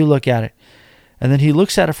you. You look at it. And then he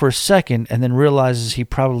looks at it for a second, and then realizes he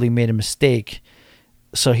probably made a mistake.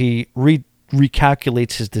 So he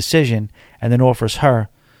recalculates his decision, and then offers her,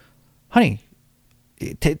 "Honey,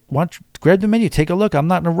 why don't you grab the menu? Take a look. I'm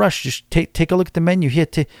not in a rush. Just take a look at the menu."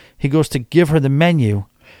 He goes to give her the menu.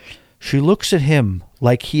 She looks at him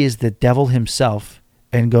like he is the devil himself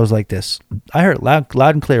and goes like this. I heard it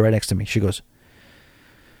loud and clear right next to me. She goes,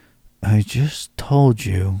 "I just told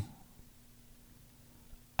you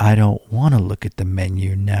I don't want to look at the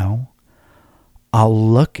menu now. I'll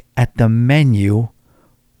look at the menu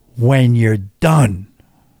when you're done."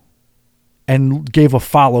 And gave a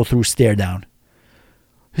follow-through stare down.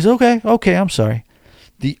 He said, okay, I'm sorry.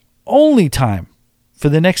 The only time for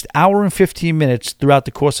the next hour and 15 minutes throughout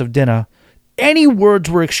the course of dinner, any words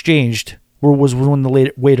were exchanged was when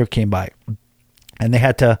the waiter came by. And they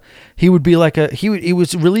had to, he would be like it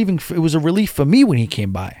was a relief for me when he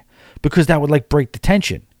came by, because that would like break the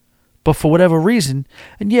tension. But for whatever reason,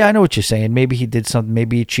 and yeah, I know what you're saying. Maybe he did something.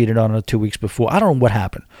 Maybe he cheated on her 2 weeks before. I don't know what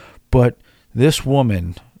happened. But this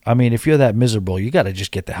woman, I mean, if you're that miserable, you got to just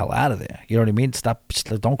get the hell out of there. You know what I mean? Stop.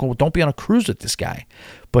 Don't be on a cruise with this guy.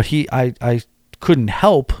 But I couldn't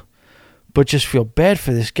help but just feel bad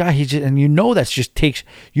for this guy. That's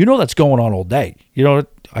going on all day.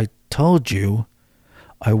 I told you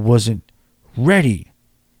I wasn't ready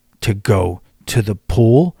to go to the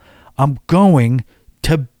pool. I'm going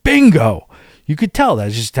to bingo. You could tell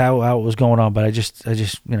that's just how it was going on, but I just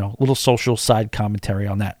little social side commentary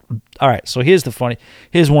on that. All right, so here's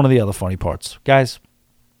one of the other funny parts. Guys,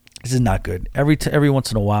 this is not good. Every once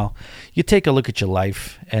in a while, you take a look at your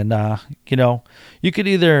life, and you could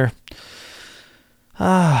either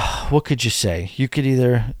what could you say? You could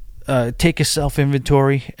either take a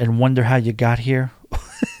self-inventory and wonder how you got here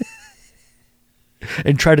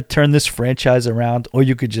and try to turn this franchise around, or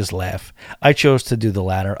you could just laugh. I chose to do the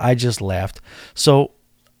latter. I just laughed. So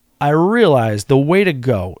I realized the way to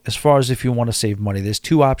go, as far as if you want to save money, there's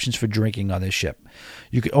two options for drinking on this ship.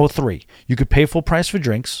 Three. You could pay full price for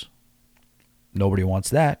drinks. Nobody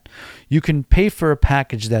wants that. You can pay for a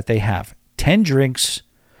package that they have. 10 drinks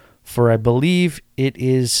for, I believe it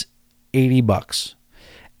is $80.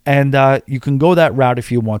 And you can go that route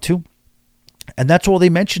if you want to. And that's all they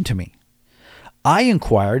mentioned to me. I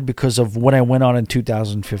inquired because of when I went on in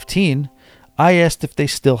 2015. I asked if they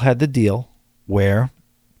still had the deal where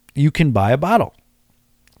you can buy a bottle.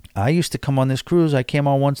 I used to come on this cruise. I came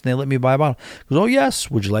on once and they let me buy a bottle. He goes, "Oh, yes.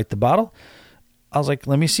 Would you like the bottle?" I was like,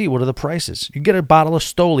 "Let me see. What are the prices?" You get a bottle of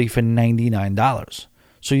Stoli for $99.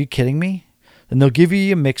 So you kidding me? And they'll give you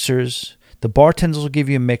your mixers. The bartenders will give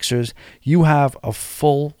you mixers. You have a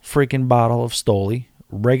full freaking bottle of Stoli,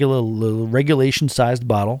 regulation-sized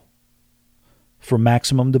bottle for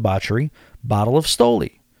maximum debauchery, bottle of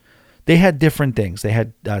Stoli. They had different things. They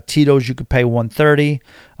had Tito's, you could pay $130.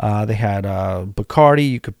 They had Bacardi,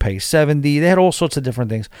 you could pay $70. They had all sorts of different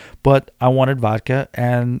things. But I wanted vodka,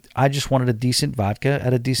 and I just wanted a decent vodka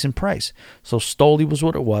at a decent price. So Stoli was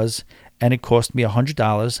what it was, and it cost me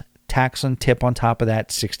 $100. Tax and tip on top of that,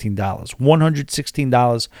 $16.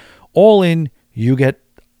 $116. All in, you get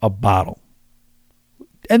a bottle.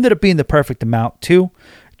 Ended up being the perfect amount, too.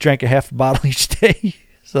 Drank a half bottle each day.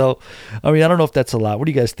 So, I mean, I don't know if that's a lot. What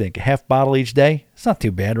do you guys think? A half bottle each day? It's not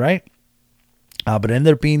too bad, right? But it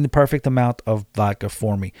ended up being the perfect amount of vodka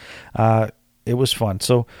for me. It was fun.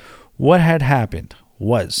 So what had happened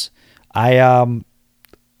was I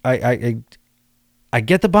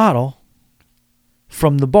get the bottle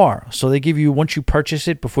from the bar. So they give you, once you purchase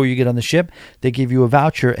it before you get on the ship, they give you a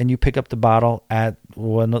voucher and you pick up the bottle at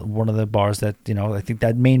one of the bars that, I think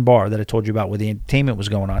that main bar that I told you about where the entertainment was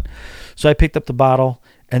going on. So I picked up the bottle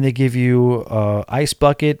and they give you a ice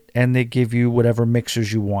bucket and they give you whatever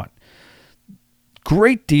mixers you want.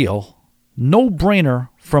 Great deal. No brainer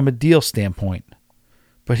from a deal standpoint.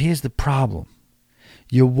 But here's the problem.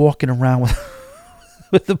 You're walking around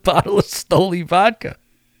with a bottle of Stoli vodka.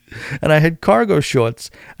 And I had cargo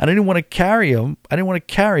shorts, and I didn't want to carry them. I didn't want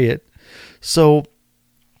to carry it. So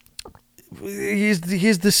here's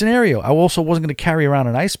the scenario. I also wasn't going to carry around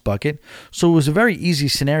an ice bucket. So it was a very easy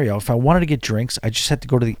scenario. If I wanted to get drinks, I just had to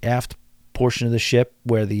go to the aft portion of the ship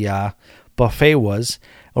where the buffet was.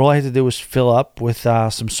 All I had to do was fill up with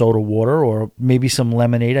some soda water or maybe some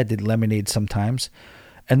lemonade. I did lemonade sometimes.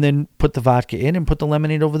 And then put the vodka in and put the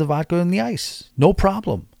lemonade over the vodka and the ice. No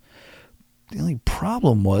problem. The only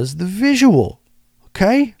problem was the visual,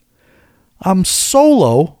 okay? I'm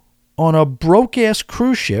solo on a broke-ass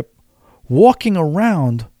cruise ship walking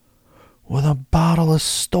around with a bottle of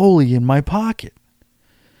Stoli in my pocket.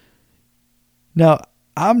 Now,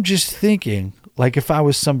 I'm just thinking, like if I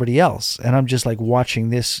was somebody else, and I'm just like watching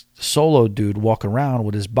this solo dude walk around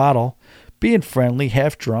with his bottle, being friendly,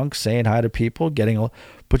 half drunk, saying hi to people,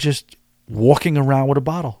 but just walking around with a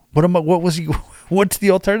bottle. What's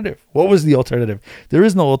the alternative? What was the alternative? There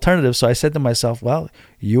is no alternative. So I said to myself, well,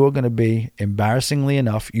 you are going to be, embarrassingly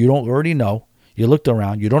enough, you don't already know. You looked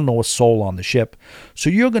around. You don't know a soul on the ship. So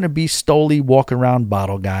you're going to be Stoli walk around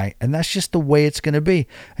bottle guy. And that's just the way it's going to be.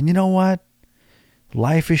 And you know what?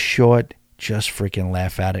 Life is short. Just freaking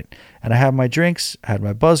laugh at it. And I had my drinks. I had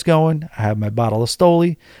my buzz going. I had my bottle of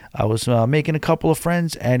Stoli. I was making a couple of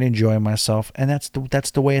friends and enjoying myself. And that's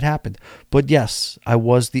the way it happened. But yes, I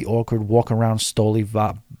was the awkward walk around Stoli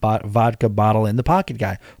vodka bottle in the pocket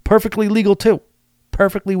guy. Perfectly legal too.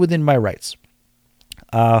 Perfectly within my rights.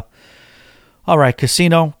 All right,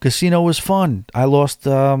 casino. Casino was fun. I lost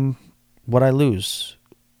what I lose.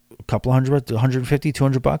 A couple $100, 150,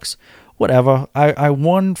 $200. Whatever. I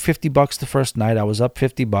won $50 the first night. I was up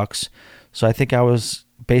 $50. So I think I was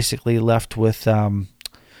basically left with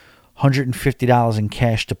 $150 in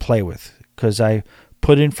cash to play with because I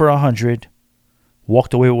put in for $100,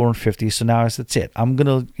 walked away with $150. So now that's it. I'm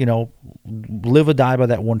going to, live or die by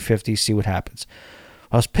that $150, see what happens.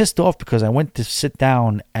 I was pissed off because I went to sit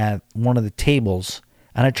down at one of the tables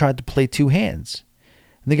and I tried to play two hands.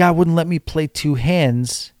 And the guy wouldn't let me play two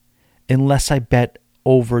hands unless I bet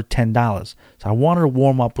over $10. So I wanted to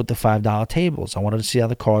warm up with the $5 tables. I wanted to see how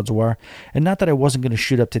the cards were. And not that I wasn't going to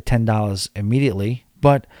shoot up to $10 immediately,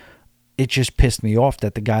 but it just pissed me off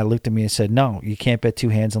that the guy looked at me and said, no, you can't bet two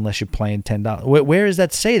hands unless you're playing $10. Where does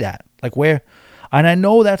that say that? Like where? And I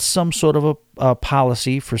know that's some sort of a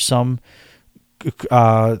policy for some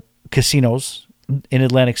casinos in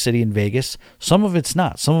Atlantic City and Vegas. Some of it's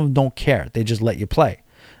not. Some of them don't care. They just let you play.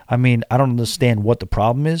 I mean, I don't understand what the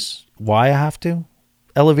problem is, why I have to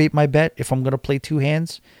elevate my bet if I'm going to play two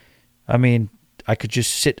hands. I mean, I could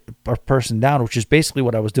just sit a person down, which is basically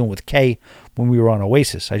what I was doing with Kay when we were on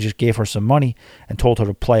Oasis. I just gave her some money and told her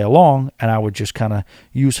to play along, and I would just kind of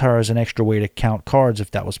use her as an extra way to count cards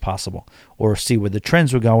if that was possible, or see where the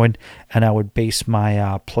trends were going, and I would base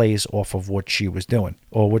my plays off of what she was doing,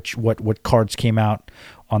 or what cards came out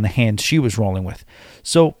on the hands she was rolling with.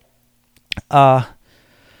 So that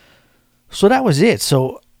was it.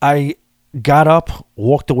 So I got up,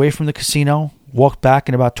 walked away from the casino, walked back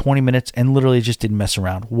in about 20 minutes, and literally just didn't mess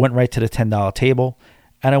around. Went right to the $10 table,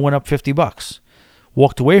 and I went up $50.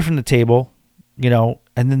 Walked away from the table, and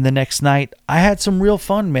then the next night, I had some real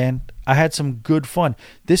fun, man. I had some good fun.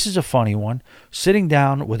 This is a funny one. Sitting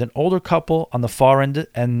down with an older couple on the far end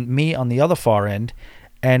and me on the other far end,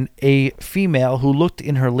 and a female who looked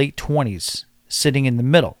in her late 20s sitting in the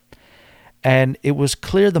middle. And it was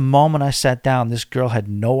clear the moment I sat down, this girl had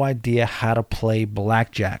no idea how to play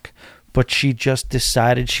blackjack, but she just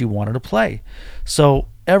decided she wanted to play. So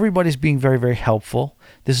everybody's being very, very helpful.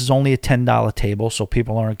 This is only a $10 table, so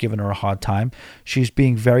people aren't giving her a hard time. She's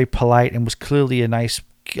being very polite and was clearly a nice,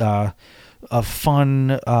 a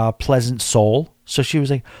fun, pleasant soul. So she was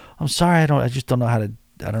like, "I'm sorry, I don't know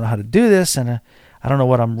how to do this, and I don't know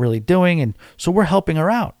what I'm really doing." And so we're helping her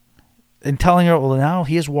out. And telling her, well, now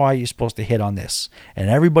here's why you're supposed to hit on this. And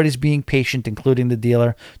everybody's being patient, including the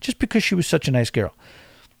dealer, just because she was such a nice girl.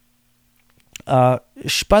 By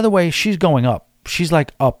the way, she's going up. she's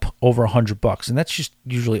like up over $100, and that's just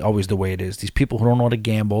usually always the way it is. These people who don't know how to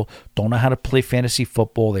gamble, don't know how to play fantasy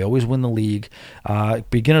football, they always win the league.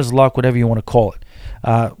 Beginner's luck, whatever you want to call it.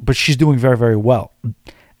 But she's doing very, very well.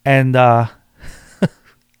 And I'm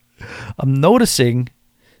noticing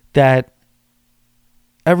that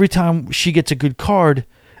every time she gets a good card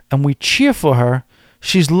and we cheer for her,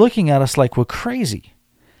 she's looking at us like we're crazy.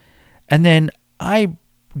 And then I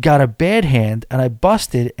got a bad hand and I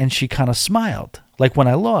busted, and she kind of smiled like when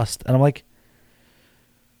I lost. And I'm like,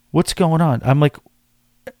 what's going on? I'm like,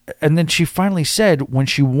 and then she finally said when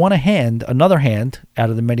she won another hand out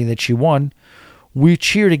of the many that she won, we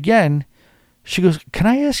cheered again. She goes, can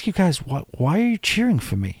I ask you guys, why are you cheering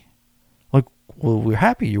for me? Like, well, we're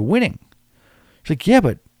happy you're winning. She's like, yeah,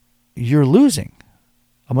 but you're losing.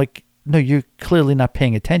 I'm like, no, you're clearly not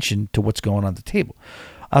paying attention to what's going on at the table.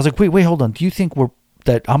 I was like, wait, hold on. Do you think we're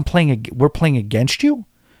playing against you?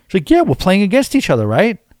 She's like, yeah, we're playing against each other,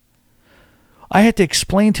 right? I had to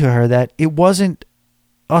explain to her that it wasn't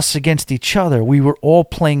us against each other. We were all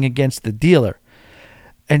playing against the dealer.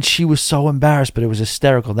 And she was so embarrassed, but it was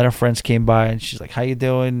hysterical. Then her friends came by, and she's like, how you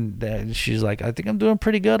doing? And she's like, I think I'm doing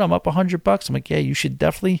pretty good. I'm up $100. I'm like, yeah, you should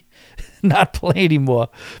definitely not play anymore,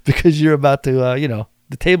 because you're about to,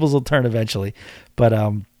 the tables will turn eventually. But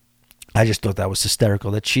I just thought that was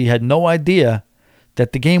hysterical, that she had no idea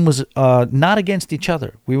that the game was not against each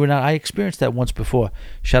other. We were not. I experienced that once before.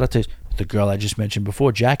 Shout out to the girl I just mentioned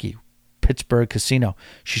before, Jackie, Pittsburgh Casino.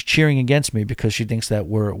 She's cheering against me because she thinks that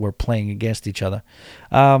we're playing against each other.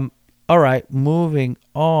 All right, moving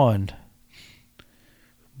on.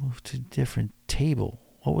 Move to a different table.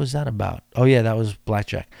 What was that about? Oh, yeah, that was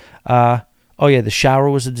blackjack. The shower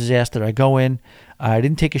was a disaster. I go in. I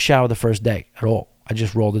didn't take a shower the first day at all. I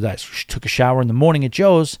just rolled the dice. She took a shower in the morning at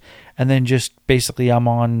Joe's, and then just basically I'm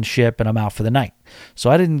on ship and I'm out for the night.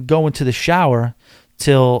 So I didn't go into the shower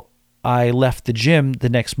till I left the gym the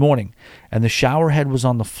next morning. And the shower head was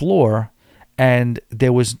on the floor, and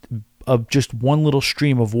there was just one little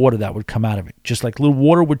stream of water that would come out of it. Just like little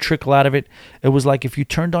water would trickle out of it. It was like if you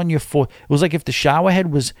turned on your it was like if the shower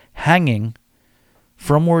head was hanging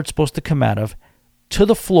from where it's supposed to come out of to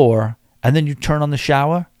the floor, and then you turn on the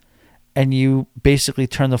shower, and you basically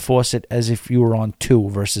turn the faucet as if you were on 2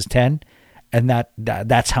 versus 10, and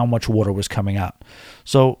that's how much water was coming out.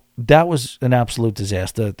 So that was an absolute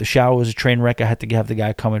disaster. The shower was a train wreck. I had to have the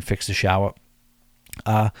guy come and fix the shower.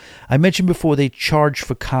 I mentioned before they charge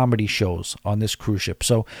for comedy shows on this cruise ship.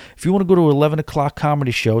 So if you want to go to an 11 o'clock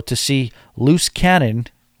comedy show to see Loose Cannon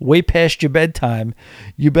way past your bedtime,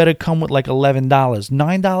 you better come with like $11,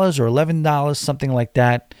 $9 or $11, something like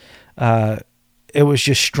that. It was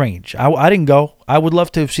just strange. I didn't go. I would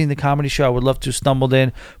love to have seen the comedy show. I would love to have stumbled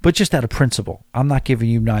in, but just out of principle, I'm not giving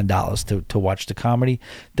you $9 to watch the comedy.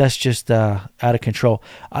 That's just out of control.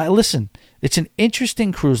 Listen, it's an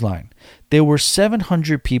interesting cruise line. There were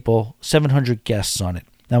 700 people, 700 guests on it.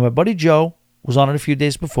 Now, my buddy Joe was on it a few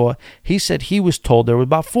days before. He said he was told there were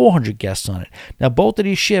about 400 guests on it. Now, both of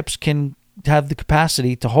these ships can have the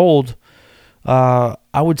capacity to hold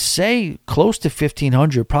I would say close to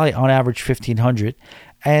 1,500, probably on average 1,500,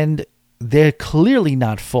 and they're clearly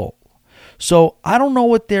not full. So I don't know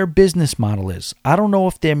what their business model is. I don't know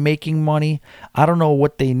if they're making money. I don't know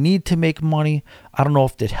what they need to make money. I don't know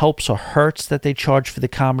if it helps or hurts that they charge for the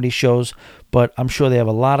comedy shows, but I'm sure they have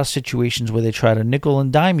a lot of situations where they try to nickel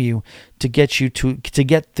and dime you to get you to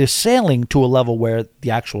get the sailing to a level where the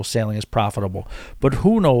actual sailing is profitable. But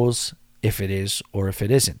who knows if it is or if it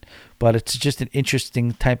isn't. But it's just an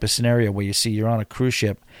interesting type of scenario where you see you're on a cruise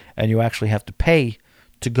ship and you actually have to pay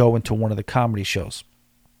to go into one of the comedy shows.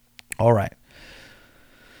 All right.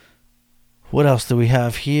 What else do we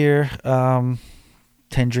have here?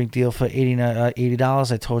 10-drink deal for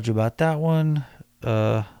 $80. I told you about that one.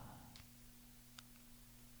 The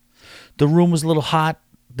room was a little hot.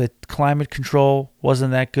 The climate control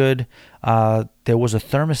wasn't that good. There was a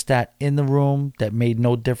thermostat in the room that made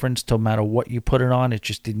no difference no matter what you put it on. It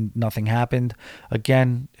just nothing happened.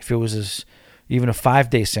 Again, if it was even a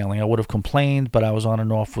 5-day sailing, I would have complained, but I was on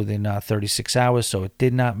and off within 36 hours, so it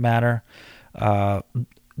did not matter. The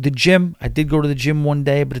gym, I did go to the gym one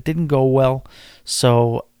day, but it didn't go well.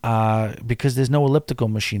 So, because there's no elliptical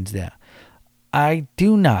machines there. I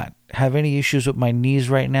do not have any issues with my knees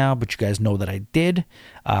right now, but you guys know that I did.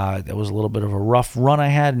 That was a little bit of a rough run I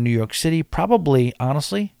had in New York City. Probably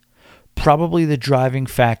the driving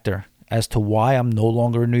factor as to why I'm no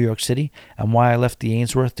longer in New York City and why I left the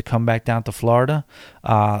Ainsworth to come back down to Florida.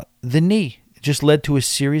 The knee just led to a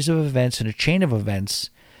series of events and a chain of events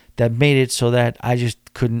that made it so that I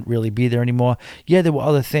just couldn't really be there anymore. Yeah, there were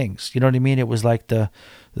other things. You know what I mean? It was like the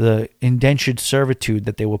the indentured servitude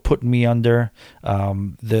that they were putting me under,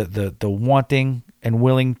 the wanting and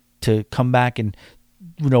willing to come back and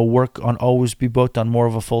work on Always Be Booked on more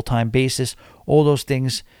of a full-time basis. All those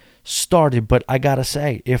things started, but I gotta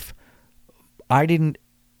say, if I didn't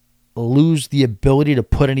lose the ability to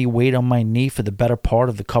put any weight on my knee for the better part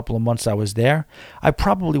of the couple of months I was there, I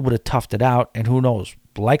probably would have toughed it out, and who knows,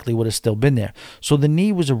 likely would have still been there. So the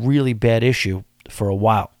knee was a really bad issue for a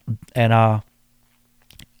while, and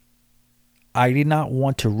I did not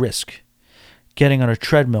want to risk getting on a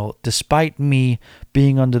treadmill. Despite me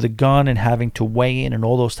being under the gun and having to weigh in and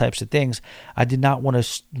all those types of things, I did not want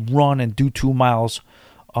to run and do 2 miles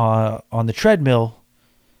on the treadmill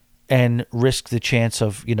and risk the chance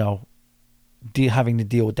of, having to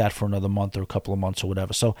deal with that for another month or a couple of months or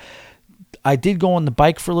whatever. So I did go on the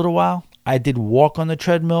bike for a little while. I did walk on the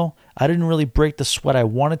treadmill. I didn't really break the sweat I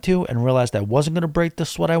wanted to, and realized I wasn't going to break the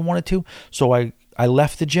sweat I wanted to. So I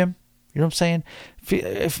left the gym. You know what I'm saying?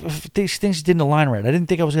 If these things didn't align right, I didn't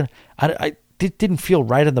think I was going to. It didn't feel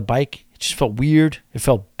right on the bike. It just felt weird. It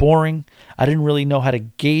felt boring. I didn't really know how to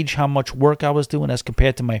gauge how much work I was doing as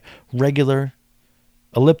compared to my regular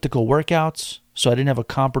elliptical workouts. So I didn't have a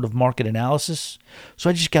comparative market analysis. So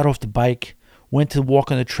I just got off the bike, went to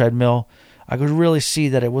walk on the treadmill. I could really see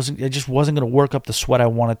that it just wasn't going to work up the sweat I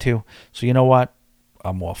wanted to. So you know what?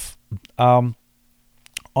 I'm off. On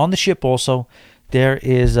the ship also, there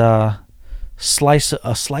is a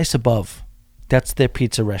Slice Above. That's their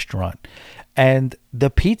pizza restaurant. And the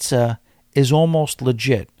pizza is almost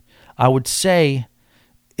legit. I would say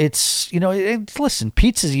it's, listen,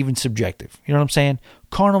 pizza is even subjective. You know what I'm saying?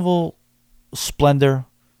 Carnival, Splendor,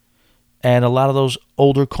 and a lot of those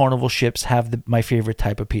older Carnival ships have my favorite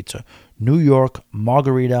type of pizza. New York,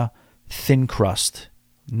 margarita, thin crust,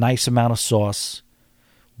 nice amount of sauce,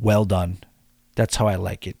 well done. That's how I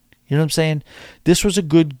like it. You know what I'm saying? This was a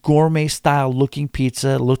good gourmet style looking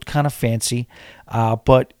pizza. It looked kind of fancy,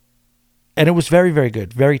 and it was very, very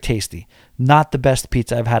good, very tasty. Not the best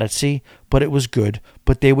pizza I've had at sea, but it was good.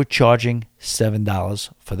 But they were charging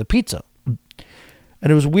 $7 for the pizza. And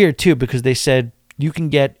it was weird too, because they said you can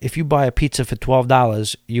get, if you buy a pizza for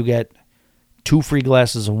 $12, you get 2 free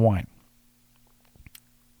glasses of wine.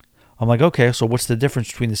 I'm like, okay, so what's the difference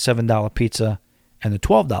between the $7 pizza and the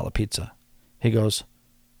 $12 pizza? He goes,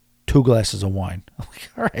 2 glasses of wine. I'm like,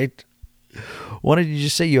 all right. Why don't you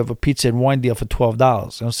just say you have a pizza and wine deal for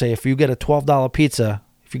 $12? I'll say if you get a $12 pizza,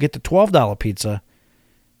 if you get the $12 pizza,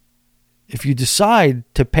 if you decide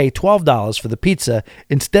to pay $12 for the pizza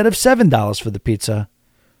instead of $7 for the pizza,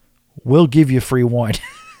 we'll give you free wine.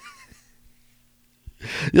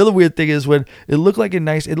 The other weird thing is when it looked like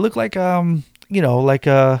like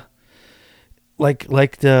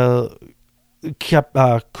the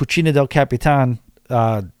Cucina del Capitan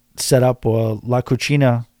setup, or La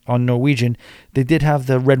Cucina on Norwegian. They did have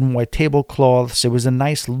the red and white tablecloths. It was a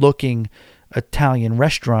nice looking Italian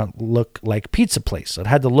restaurant, look like pizza place. It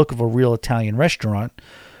had the look of a real Italian restaurant,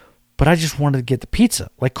 but I just wanted to get the pizza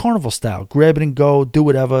like Carnival style. Grab it and go, do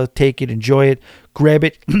whatever, take it, enjoy it, grab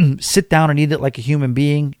it, sit down and eat it like a human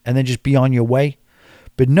being, and then just be on your way.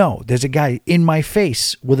 But no, there's a guy in my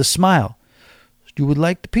face with a smile. You would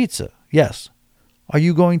like the pizza? Yes. Are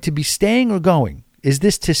you going to be staying or going? Is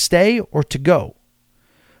this to stay or to go?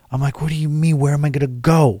 I'm like, what do you mean? Where am I going to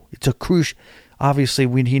go? It's a cruise. Obviously,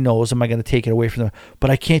 when he knows, am I going to take it away from them?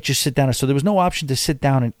 But I can't just sit down. So there was no option to sit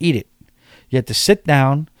down and eat it. You had to sit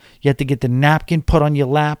down. You had to get the napkin put on your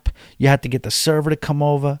lap. You had to get the server to come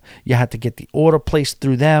over. You had to get the order placed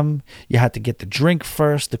through them. You had to get the drink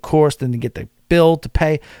first, the course, then to get the bill to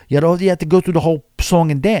pay. You had to go through the whole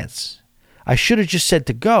song and dance. I should have just said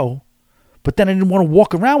to go, but then I didn't want to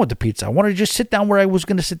walk around with the pizza. I wanted to just sit down where I was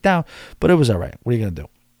going to sit down, but it was all right. What are you going to do?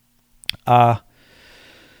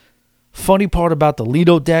 Funny part about the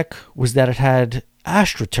Lido deck was that it had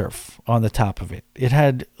AstroTurf on the top of it. It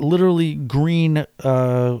had literally green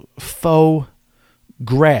faux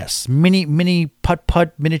grass, mini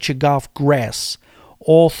putt-putt miniature golf grass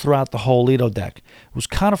all throughout the whole Lido deck. It was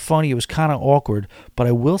kind of funny. It was kind of awkward, but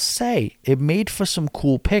I will say it made for some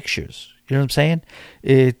cool pictures. You know what I'm saying?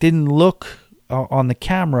 It didn't look on the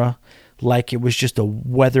camera like it was just a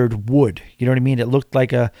weathered wood. You know what I mean? It looked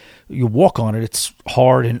like you walk on it, it's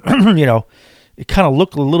hard, and it kind of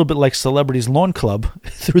looked a little bit like Celebrities Lawn Club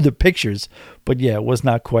through the pictures. But yeah, it was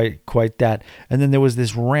not quite that. And then there was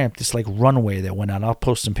this ramp, this like runway that went out. I'll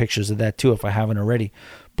post some pictures of that too if I haven't already.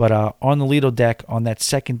 But on the Lido deck, on that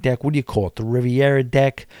second deck, what do you call it? The Riviera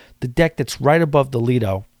deck, the deck that's right above the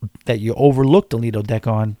Lido, that you overlook the Lido deck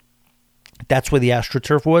on. That's where the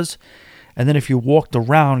AstroTurf was. And then if you walked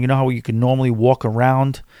around, you know how you can normally walk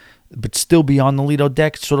around but still be on the Lido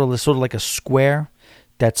deck, sort of like a square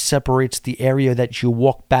that separates the area that you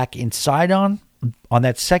walk back inside on. On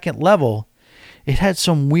that second level, it had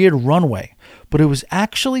some weird runway, but it was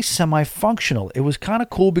actually semi-functional. It was kind of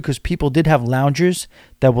cool because people did have loungers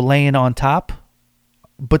that were laying on top,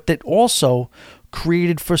 but that also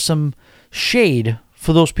created for some shade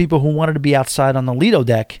for those people who wanted to be outside on the Lido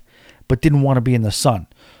deck but didn't want to be in the sun.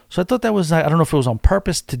 So I thought that was, I don't know if it was on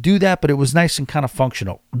purpose to do that, but it was nice and kind of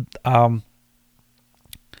functional. Then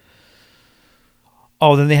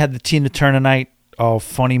they had the Tina Turner night. Oh,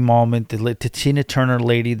 funny moment. The Tina Turner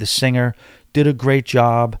lady, the singer, did a great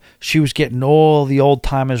job. She was getting all the old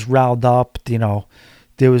timers riled up. There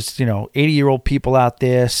was 80-year-old people out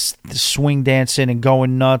there swing dancing and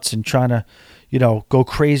going nuts and trying to go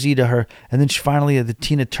crazy to her. And then she finally, at the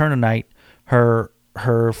Tina Turner night, her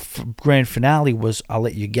grand finale was, I'll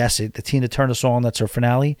let you guess it, the Tina Turner song that's her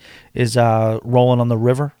finale is Rolling on the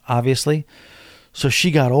River, obviously. So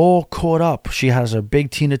she got all caught up. She has her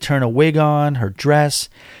big Tina Turner wig on, her dress,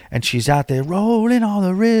 and she's out there rolling on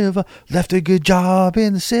the river, left a good job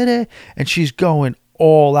in the city, and she's going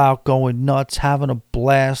all out, going nuts, having a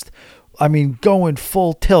blast. I mean, going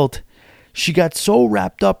full tilt. She got so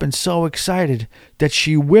wrapped up and so excited that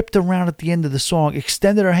she whipped around at the end of the song,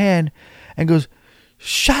 extended her hand, and goes,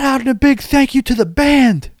 "Shout out and a big thank you to the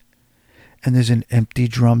band." And there's an empty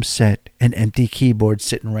drum set, an empty keyboard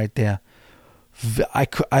sitting right there.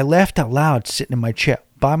 I laughed out loud sitting in my chair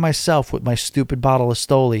by myself with my stupid bottle of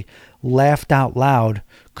Stoli. Laughed out loud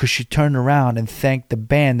because she turned around and thanked the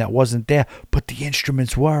band that wasn't there, but the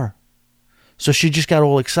instruments were. So she just got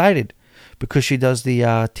all excited because she does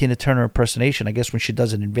the Tina Turner impersonation. I guess when she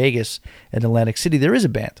does it in Vegas and Atlantic City, there is a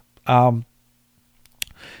band.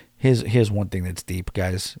 Here's one thing that's deep,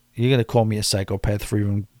 guys. You're gonna call me a psychopath for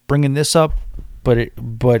even bringing this up, but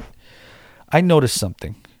I noticed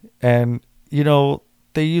something, and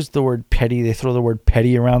they use the word petty. They throw the word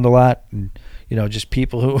petty around a lot, and just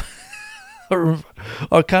people who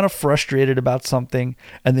are kind of frustrated about something,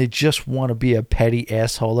 and they just want to be a petty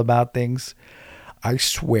asshole about things. I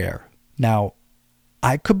swear. Now,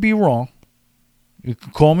 I could be wrong. You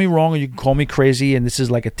can call me wrong, or you can call me crazy, and this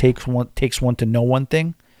is like a takes one to know one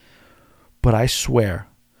thing. But I swear,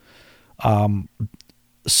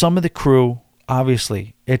 some of the crew,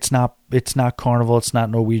 obviously, it's not Carnival, it's not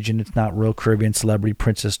Norwegian, it's not Royal Caribbean, Celebrity,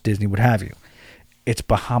 Princess, Disney, what have you. It's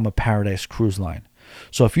Bahama Paradise Cruise Line.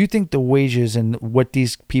 So if you think the wages and what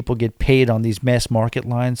these people get paid on these mass market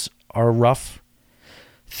lines are rough,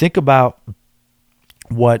 think about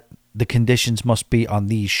what the conditions must be on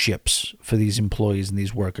these ships for these employees and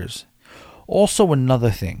these workers. Also,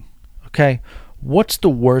 another thing, okay? What's the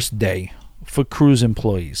worst day for cruise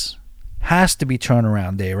employees? Has to be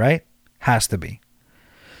turnaround day, right? Has to be.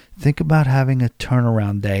 Think about having a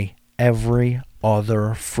turnaround day every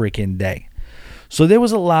other freaking day. So there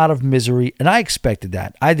was a lot of misery, and I expected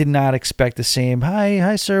that. I did not expect the same,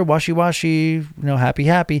 hi sir, washy,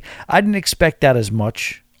 happy. I didn't expect that as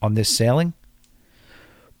much on this sailing.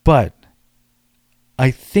 But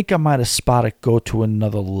I think I might have spotted go to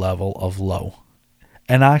another level of low.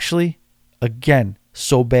 And actually, again,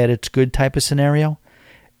 so bad it's good type of scenario.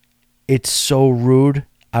 It's so rude,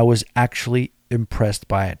 I was actually impressed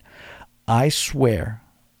by it. I swear,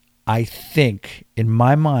 I think, in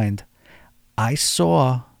my mind, I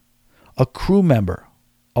saw a crew member,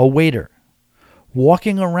 a waiter,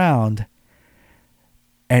 walking around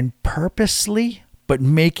and purposely, but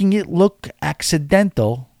making it look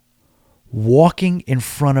accidental, walking in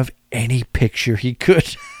front of any picture he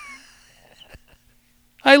could.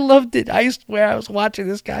 I loved it. I swear I was watching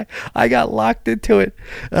this guy. I got locked into it.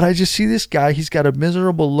 And I just see this guy. He's got a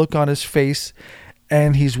miserable look on his face.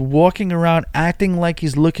 And he's walking around acting like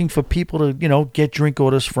he's looking for people to, get drink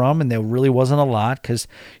orders from. And there really wasn't a lot because,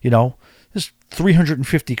 there's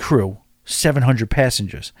 350 crew, 700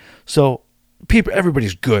 passengers. So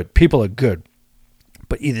everybody's good. People are good.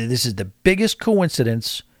 But either this is the biggest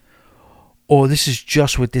coincidence or this is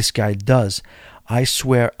just what this guy does. I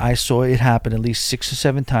swear I saw it happen at least 6 or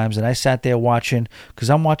 7 times, and I sat there watching because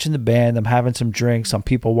I'm watching the band. I'm having some drinks. Some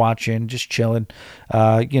people watching, just chilling.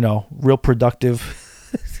 Real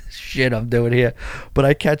productive shit I'm doing here. But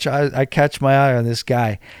I catch my eye on this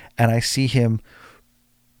guy, and I see him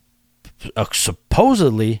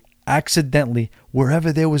supposedly, accidentally,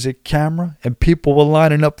 wherever there was a camera and people were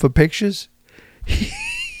lining up for pictures,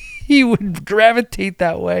 he would gravitate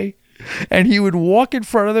that way, and he would walk in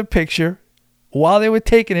front of the picture while they were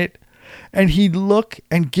taking it, and he'd look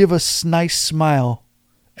and give a nice smile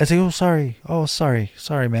and say, sorry,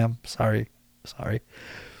 ma'am, sorry.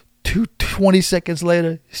 20 seconds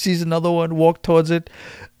later, he sees another one, walk towards it,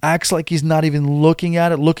 acts like he's not even looking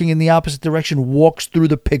at it, looking in the opposite direction, walks through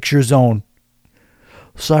the picture zone.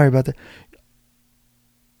 Sorry about that.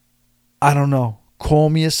 I don't know. Call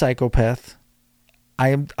me a psychopath.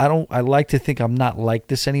 I like to think I'm not like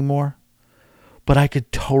this anymore, but I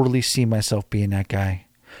could totally see myself being that guy.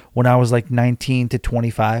 When I was like 19 to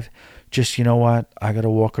 25, just, you know what? I got to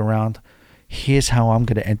walk around. Here's how I'm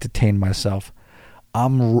going to entertain myself.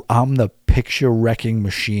 I'm the picture wrecking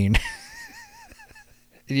machine.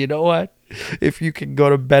 You know what? If you can go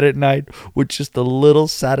to bed at night with just a little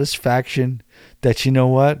satisfaction that, you know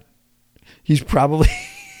what? He's probably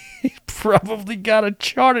got a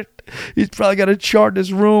chart it. He's probably got a chart in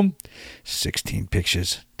his room. 16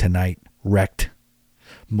 pictures tonight wrecked.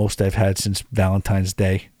 Most I've had since Valentine's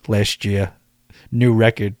Day last year. New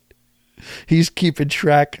record. He's keeping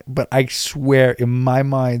track, but I swear in my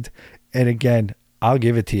mind, and again, I'll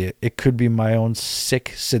give it to you, it could be my own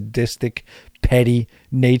sick, sadistic, petty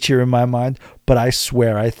nature in my mind, but I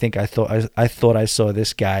swear I thought I saw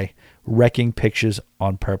this guy wrecking pictures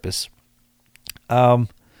on purpose. What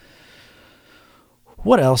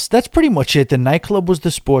else? That's pretty much it. The nightclub was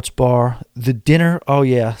the sports bar. The dinner, oh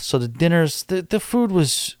yeah. So the dinners, the food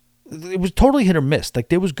was, it was totally hit or miss. Like,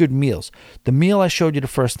 there was good meals. The meal I showed you the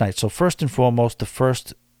first night. So first and foremost, the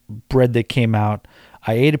first bread that came out,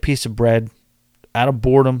 I ate a piece of bread. Out of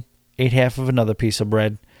boredom, ate half of another piece of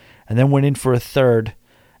bread, and then went in for a third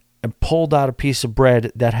and pulled out a piece of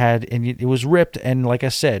bread that had, and it was ripped. And like I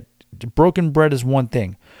said, broken bread is one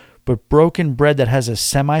thing, but broken bread that has a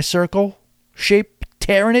semicircle shape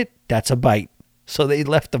tear in it, that's a bite. So they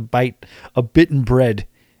left a bitten bread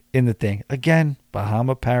in the thing. Again,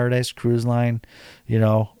 Bahama Paradise Cruise Line, you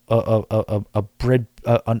know, a bread,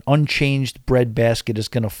 an unchanged bread basket is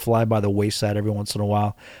going to fly by the wayside every once in a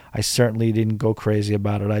while. I certainly didn't go crazy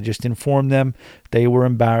about it. I just informed them. They were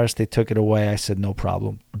embarrassed. They took it away. I said, no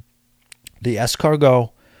problem. The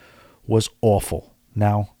escargot was awful.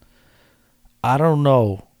 Now, I don't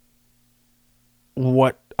know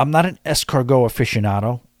I'm not an escargot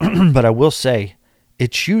aficionado, but I will say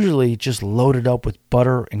it's usually just loaded up with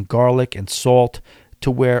butter and garlic and salt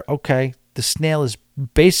to where, okay, the snail is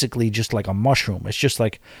basically just like a mushroom. It's just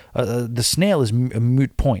like the snail is a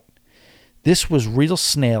moot point. This was real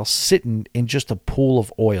snail sitting in just a pool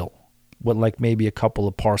of oil with like maybe a couple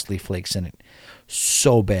of parsley flakes in it.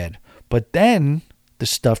 So bad. But then the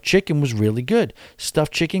stuffed chicken was really good.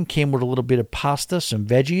 Stuffed chicken came with a little bit of pasta, some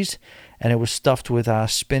veggies, and it was stuffed with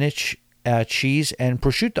spinach, cheese, and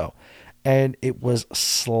prosciutto. And it was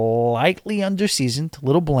slightly underseasoned, a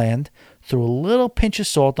little bland, threw a little pinch of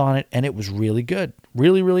salt on it, and it was really good.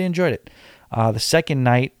 Really, really enjoyed it. The second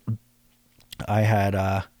night, I had,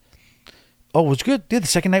 it was good. Yeah, the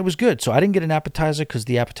second night was good. So I didn't get an appetizer because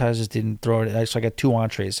the appetizers didn't throw it. So I got two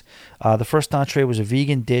entrees. The first entree was a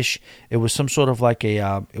vegan dish. It was some sort of like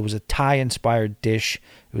it was a Thai-inspired dish.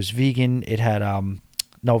 It was vegan. It had,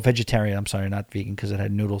 vegetarian. I'm sorry, not vegan because it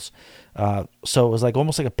had noodles. So it was like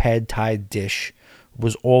almost like a pad Thai dish. It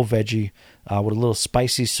was all veggie with a little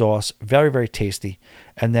spicy sauce. Very, very tasty.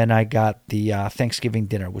 And then I got the Thanksgiving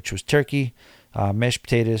dinner, which was turkey, mashed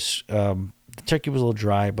potatoes. The turkey was a little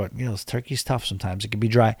dry, but you know, turkey's tough sometimes. It can be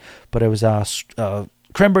dry. But it was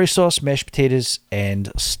cranberry sauce, mashed potatoes,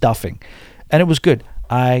 and stuffing. And it was good.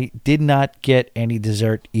 I did not get any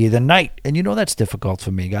dessert either night. And you know that's difficult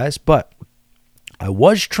for me, guys. But I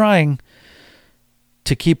was trying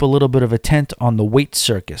to keep a little bit of a tent on the weight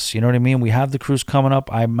circus. You know what I mean? We have the cruise coming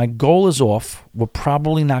up. My goal is off. We're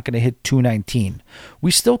probably not going to hit 219.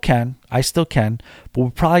 We still can. I still can. But we're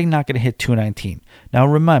probably not going to hit 219. Now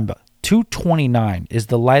remember, 229 is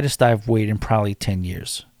the lightest I've weighed in probably 10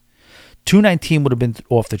 years. 219 would have been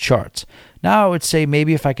off the charts. Now I would say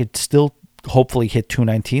maybe if I could still hopefully hit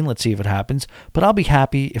 219, let's see if it happens. But I'll be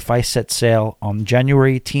happy if I set sail on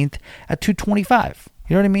January 18th at 225.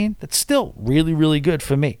 You know what I mean? That's still really, really good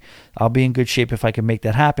for me. I'll be in good shape if I can make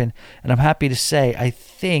that happen. And I'm happy to say, I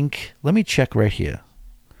think, let me check right here.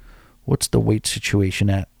 What's the weight situation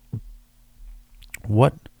at?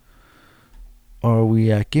 What are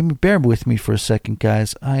we at? Bear with me for a second,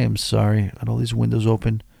 guys. I am sorry. Got all these windows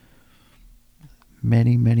open.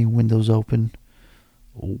 Many, many windows open.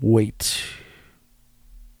 Wait.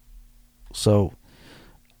 So,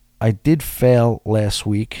 I did fail last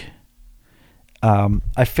week.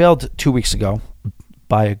 I failed 2 weeks ago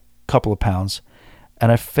by a couple of pounds,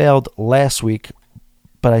 and I failed last week,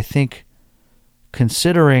 but I think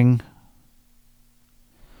considering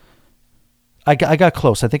I got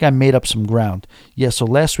close. I think I made up some ground. Yeah, so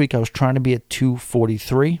last week I was trying to be at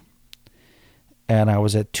 243, and I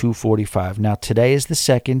was at 245. Now, today is the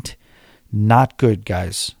 2nd. Not good,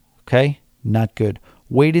 guys. Okay? Not good.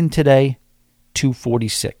 Weighed in today,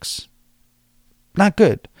 246. Not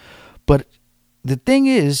good. But the thing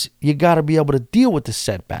is, you got to be able to deal with the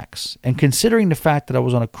setbacks. And considering the fact that I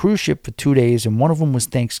was on a cruise ship for 2 days and one of them was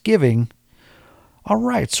Thanksgiving, all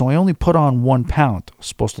right, so I only put on 1 pound. I was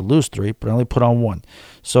supposed to lose 3, but I only put on 1.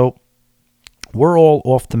 So we're all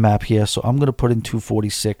off the map here. So I'm going to put in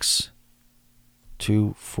 246.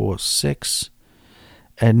 246.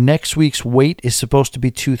 And next week's weight is supposed to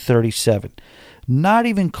be 237. Not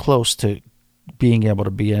even close to being able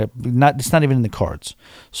to be, it's not even in the cards.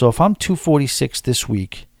 So if I'm 246 this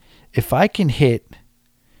week, if I can hit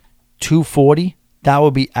 240, that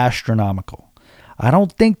would be astronomical. I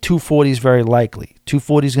don't think 240 is very likely.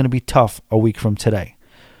 240 is going to be tough a week from today.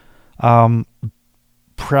 Probably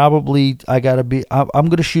I'm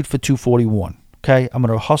going to shoot for 241. Okay, I'm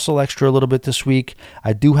going to hustle extra a little bit this week.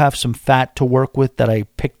 I do have some fat to work with that I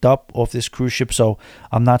picked up off this cruise ship, so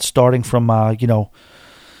I'm not starting from, I'm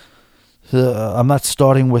not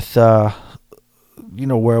starting with, where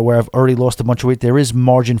I've already lost a bunch of weight. There is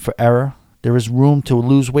margin for error. There is room to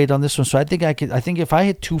lose weight on this one. So I think if I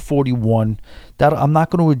hit 241, that I'm not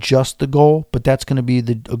going to adjust the goal, but that's going to be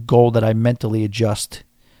a goal that I mentally adjust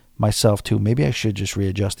myself to. Maybe I should just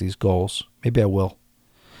readjust these goals. Maybe I will.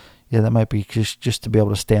 Yeah, that might be just to be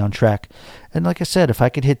able to stay on track. And like I said, if I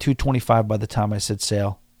could hit 225 by the time I set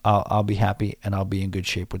sail, I'll be happy and I'll be in good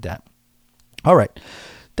shape with that. All right.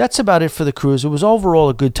 That's about it for the cruise. It was overall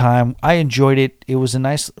a good time. I enjoyed it. It was a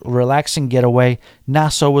nice, relaxing getaway.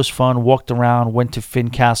 Nassau was fun. Walked around, went to Finn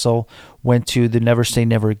Castle, went to the Never Say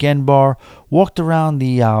Never Again bar, walked around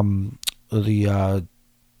the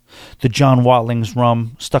John Watling's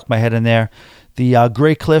Rum, stuck my head in there. The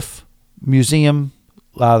Grey Cliff Museum.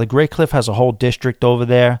 The Grey Cliff has a whole district over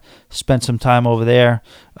there. Spent some time over there.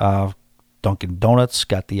 Dunkin' Donuts,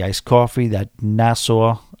 got the iced coffee, that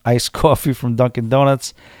Nassau iced coffee from Dunkin'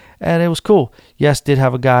 Donuts, and it was cool. Yes, did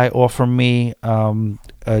have a guy offer me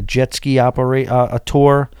a jet ski a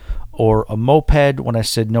tour or a moped. When I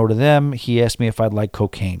said no to them, he asked me if I'd like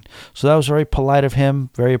cocaine. So that was very polite of him,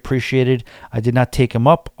 very appreciated. I did not take him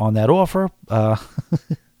up on that offer.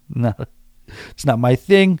 No, it's not my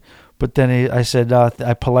thing. But then I said,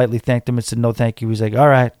 I politely thanked him and said, no, thank you. He's like, all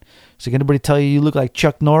right. He's like, anybody tell you look like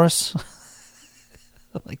Chuck Norris?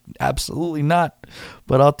 I'm like, absolutely not.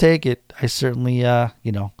 But I'll take it. I certainly,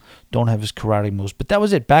 don't have his karate moves. But that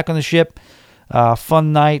was it. Back on the ship.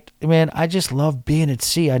 Fun night. Man, I just love being at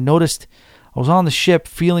sea. I noticed I was on the ship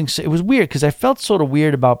feeling, it was weird because I felt sort of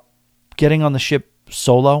weird about getting on the ship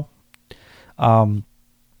solo. I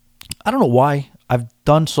don't know why. I've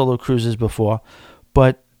done solo cruises before,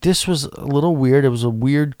 but this was a little weird. It was a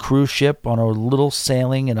weird cruise ship on a little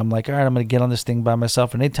sailing, and I'm like, all right, I'm going to get on this thing by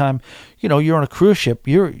myself. And anytime, you're on a cruise ship,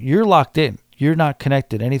 you're locked in. You're not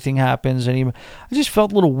connected. Anything happens. I just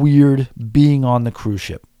felt a little weird being on the cruise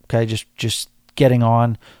ship. Okay, just getting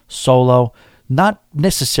on solo, not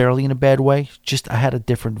necessarily in a bad way. Just I had a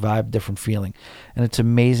different vibe, different feeling, and it's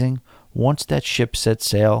amazing. Once that ship set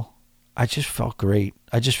sail, I just felt great.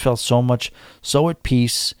 I just felt so at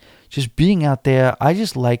peace. Just being out there, I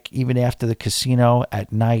just like, even after the casino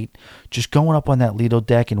at night, just going up on that Lido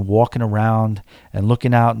deck and walking around and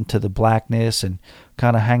looking out into the blackness and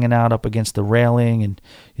kind of hanging out up against the railing. And,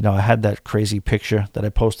 I had that crazy picture that I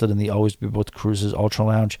posted in the Always Be Both Cruises Ultra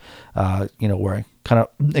Lounge, where I kind of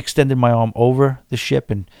extended my arm over the ship,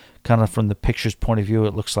 and kind of from the picture's point of view,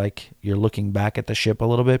 it looks like you're looking back at the ship a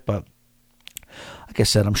little bit, but like I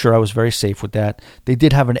said, I'm sure I was very safe with that. They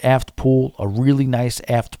did have an aft pool, a really nice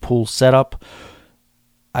aft pool setup.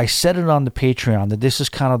 I said it on the Patreon that this is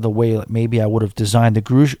kind of the way that maybe I would have designed the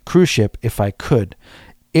cruise ship if I could.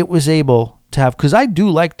 It was able to have, because I do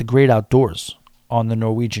like the great outdoors on the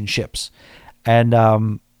Norwegian ships, and I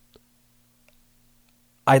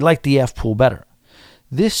like the aft pool better.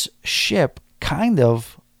 This ship kind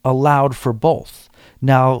of allowed for both.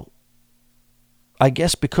 Now, I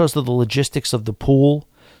guess because of the logistics of the pool,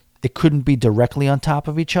 it couldn't be directly on top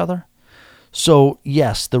of each other. So,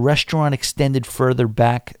 yes, the restaurant extended further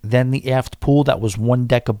back than the aft pool that was one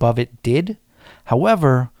deck above it did.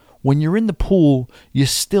 However, when you're in the pool, you're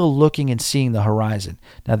still looking and seeing the horizon.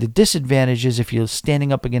 Now, the disadvantage is if you're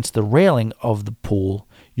standing up against the railing of the pool,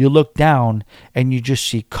 you look down and you just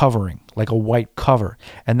see covering, like a white cover.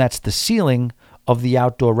 And that's the ceiling of the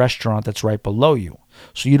outdoor restaurant that's right below you.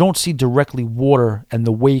 So you don't see directly water and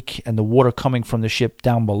the wake and the water coming from the ship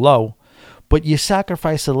down below, but you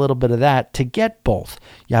sacrifice a little bit of that to get both.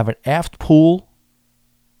 You have an aft pool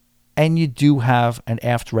and you do have an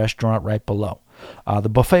aft restaurant right below. The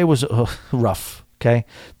buffet was rough, okay?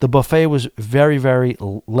 The buffet was very, very,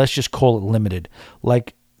 let's just call it limited.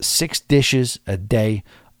 Like 6 dishes a day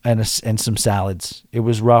and some salads. It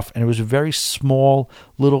was rough, and it was a very small,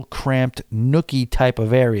 little cramped, nooky type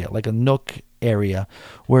of area, like a nook area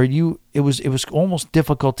where it was almost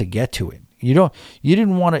difficult to get to it. You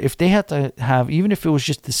didn't want to, if they had to have, even if it was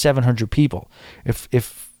just the 700 people, if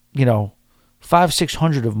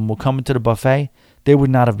 500-600 of them will come into the buffet, they would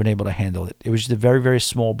not have been able to handle it. It was just a very, very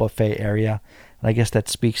small buffet area. And I guess that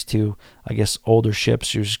speaks to, older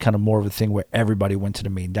ships. It was just kind of more of a thing where everybody went to the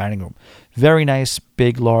main dining room. Very nice,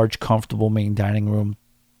 big, large, comfortable main dining room.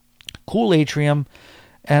 Cool atrium.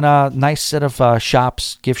 And a nice set of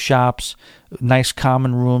shops, gift shops, nice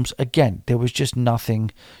common rooms. Again, there was just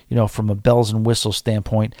nothing, from a bells and whistles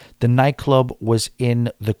standpoint. The nightclub was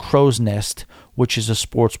in the Crow's Nest, which is a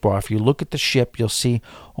sports bar. If you look at the ship, you'll see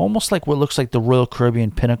almost like what looks like the Royal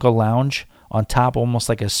Caribbean Pinnacle Lounge on top, almost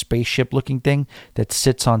like a spaceship looking thing that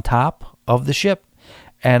sits on top of the ship.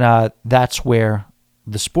 And that's where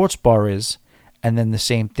the sports bar is. And then the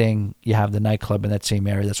same thing, you have the nightclub in that same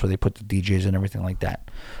area. That's where they put the DJs and everything like that.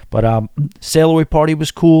 But sail away party was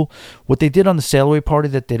cool. What they did on the sail away party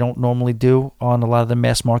that they don't normally do on a lot of the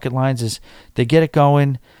mass market lines is they get it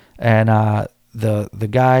going, and the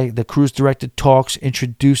guy, the cruise director, talks,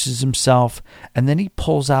 introduces himself, and then he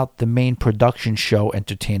pulls out the main production show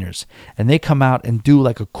entertainers, and they come out and do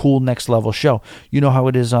like a cool next level show. You know how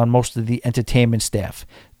it is on most of the entertainment staff.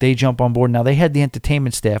 They jump on board. Now, they had the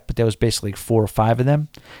entertainment staff, but there was basically 4 or 5 of them,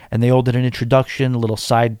 and they all did an introduction, a little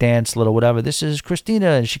side dance, a little whatever. This is Christina,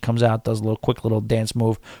 and she comes out, does a little quick little dance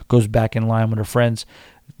move, goes back in line with her friends.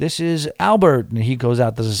 This is Albert, and he goes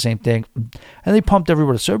out, does the same thing, and they pumped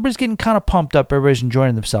everybody. So everybody's getting kind of pumped up, everybody's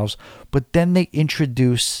enjoying themselves, but then they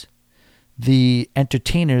introduce the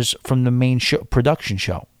entertainers from the main production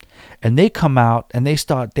show. And they come out, and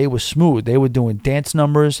they were smooth. They were doing dance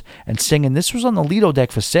numbers and singing. This was on the Lido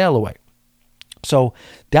deck for Sail Away. So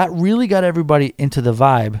that really got everybody into the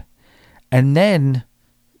vibe. And then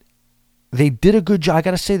they did a good job. I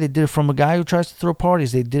got to say, they did it from a guy who tries to throw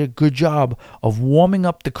parties. They did a good job of warming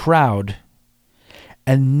up the crowd.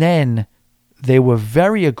 And then they were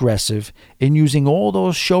very aggressive in using all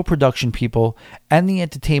those show production people and the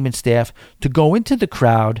entertainment staff to go into the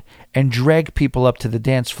crowd and drag people up to the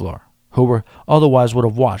dance floor who were otherwise would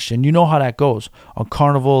have watched. And you know how that goes on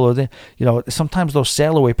Carnival, or sometimes those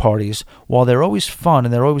sail away parties, while they're always fun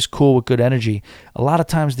and they're always cool with good energy, a lot of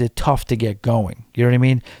times they're tough to get going. You know what I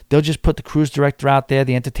mean? They'll just put the cruise director out there,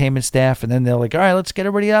 the entertainment staff, and then they're like, all right, let's get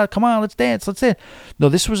everybody out. Come on, let's dance. Let's dance. No,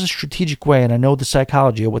 this was a strategic way, and I know the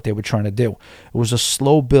psychology of what they were trying to do. It was a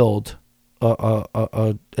slow build,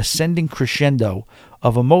 a ascending crescendo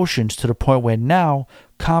of emotions to the point where now,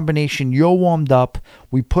 combination, you're warmed up,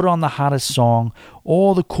 we put on the hottest song,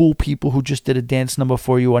 all the cool people who just did a dance number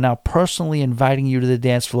for you are now personally inviting you to the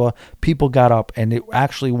dance floor. People got up, and it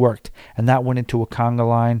actually worked, and that went into a conga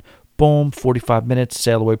line. Boom, 45 minutes,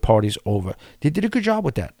 sail away party's over. They did a good job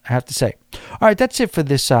with that, I have to say. All right, that's it for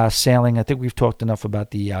this sailing. I think we've talked enough about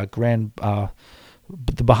the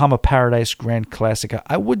the Bahama Paradise Grand Classica.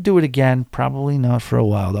 I would do it again, probably not for a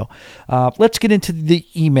while though. Let's get into the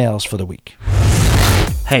emails for the week.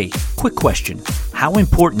 Hey, quick question. How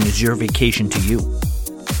important is your vacation to you?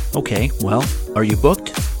 Okay, well, are you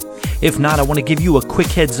booked? If not, I want to give you a quick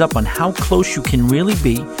heads up on how close you can really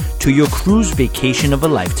be to your cruise vacation of a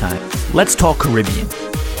lifetime. Let's talk Caribbean.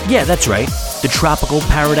 Yeah, that's right. The tropical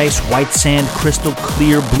paradise, white sand, crystal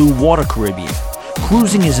clear, blue water Caribbean.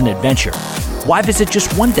 Cruising is an adventure. Why visit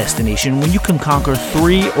just one destination when you can conquer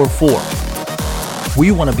 3 or 4?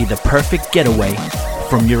 We want to be the perfect getaway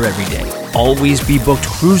from your everyday. Always Be Booked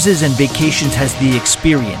Cruises and Vacations has the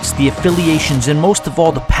experience, the affiliations, and most of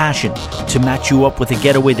all the passion to match you up with a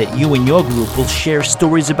getaway that you and your group will share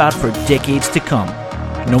stories about for decades to come,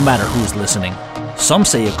 no matter who's listening. Some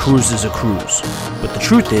say a cruise is a cruise, but the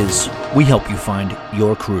truth is, we help you find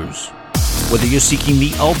your cruise. Whether you're seeking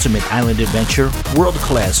the ultimate island adventure,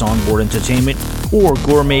 world-class onboard entertainment, or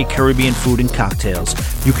gourmet Caribbean food and cocktails,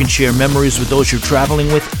 you can share memories with those you're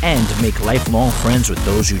traveling with and make lifelong friends with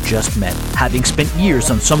those you just met. Having spent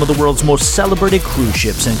years on some of the world's most celebrated cruise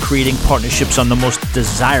ships and creating partnerships on the most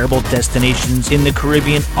desirable destinations in the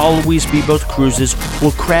Caribbean, Always Be Booked Cruises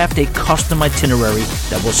will craft a custom itinerary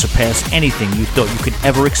that will surpass anything you thought you could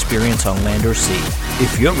ever experience on land or sea.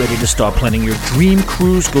 If you're ready to start planning your dream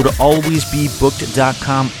cruise, go to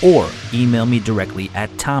alwaysbebooked.com or email me directly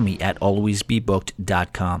at tommy@alwaysbebooked.com.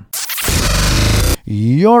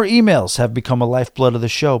 Your emails have become a lifeblood of the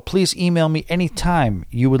show. Please email me anytime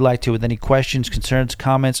you would like to with any questions, concerns,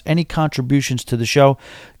 comments, any contributions to the show.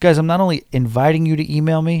 Guys, I'm not only inviting you to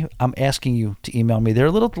email me, I'm asking you to email me. They're a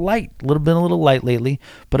little light lately,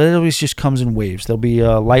 but it always just comes in waves. There'll be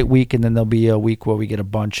a light week, and then there'll be a week where we get a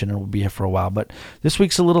bunch, and it'll be here for a while. But this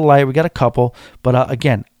week's a little light. We got a couple. But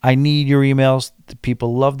again, I need your emails. The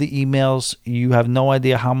people love the emails. You have no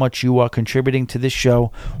idea how much you are contributing to this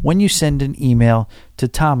show when you send an email to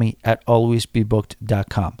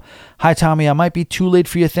Tommy@alwaysbebooked.com. Hi, Tommy. I might be too late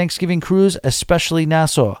for your Thanksgiving cruise, especially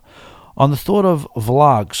Nassau. On the thought of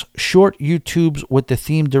vlogs, short YouTubes with the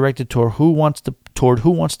theme directed toward who wants to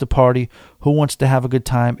party, who wants to have a good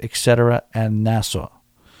time, etc., and Nassau.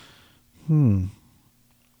 I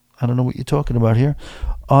don't know what you're talking about here.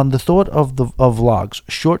 On the thought of vlogs,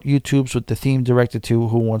 short YouTubes with the theme directed to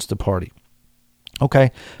who wants to party.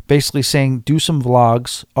 Okay, basically saying do some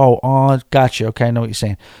vlogs. Gotcha. Okay, I know what you're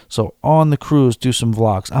saying. So on the cruise, do some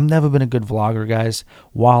vlogs. I've never been a good vlogger, guys.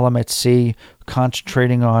 While I'm at sea,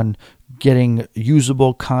 concentrating on getting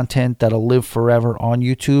usable content that'll live forever on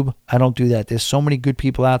YouTube, I don't do that. There's so many good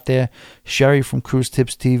people out there. Sherry from Cruise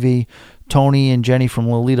Tips TV, Tony and Jenny from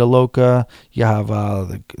Lolita Loca. You have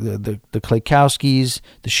the Klaykowskis,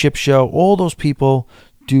 the Ship Show. All those people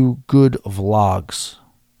do good vlogs.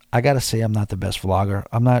 I got to say, I'm not the best vlogger.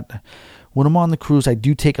 When I'm on the cruise, I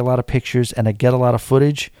do take a lot of pictures and I get a lot of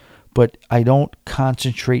footage, but I don't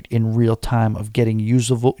concentrate in real time of getting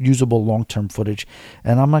usable long-term footage.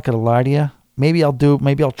 And I'm not going to lie to you. Maybe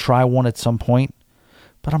I'll try one at some point,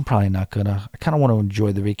 but I'm probably not going to. I kind of want to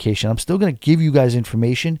enjoy the vacation. I'm still going to give you guys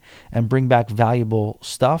information and bring back valuable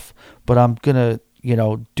stuff, but I'm going to,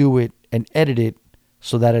 do it and edit it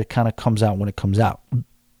so that it kind of comes out when it comes out.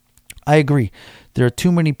 I agree. There are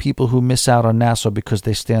too many people who miss out on Nassau because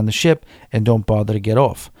they stay on the ship and don't bother to get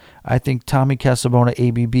off. I think Tommy Casabona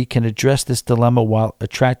ABB can address this dilemma while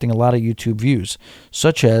attracting a lot of YouTube views,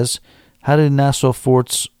 such as how to do the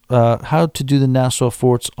Nassau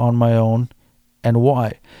forts on my own and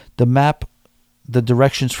why. The map, the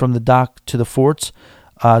directions from the dock to the forts.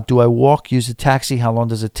 Do I walk, use a taxi? How long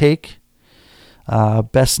does it take?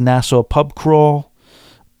 Best Nassau pub crawl.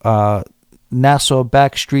 Nassau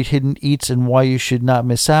backstreet hidden eats and why you should not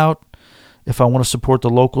miss out. If I want to support the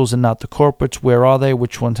locals and not the corporates, where are they?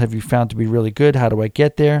 Which ones have you found to be really good? How do I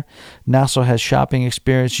get there? Nassau has shopping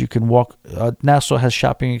experience. You can walk. Nassau has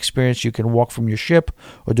shopping experience. You can walk from your ship,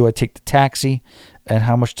 or do I take the taxi? And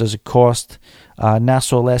how much does it cost?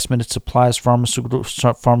 Nassau last minute supplies,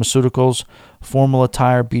 pharmaceuticals, formal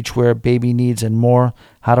attire, beachwear, baby needs, and more.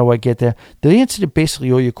 How do I get there? The answer to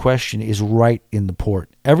basically all your question is right in the port.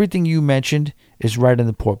 Everything you mentioned is right in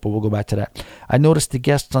the port, but we'll go back to that. I noticed the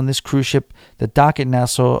guests on this cruise ship, the dock at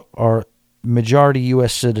Nassau, are majority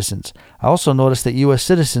U.S. citizens. I also noticed that U.S.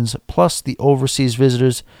 citizens plus the overseas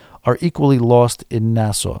visitors are equally lost in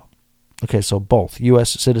Nassau. Okay, so both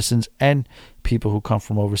U.S. citizens and people who come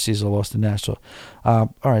from overseas are lost in Nassau.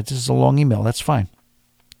 All right, this is a long email. That's fine.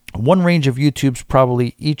 One range of YouTubes,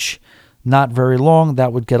 probably each not very long,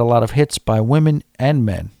 that would get a lot of hits by women and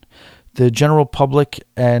men. The general public,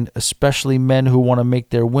 and especially men who want to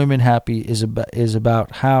make their women happy, is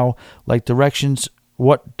about how, like directions,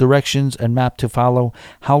 what directions and map to follow,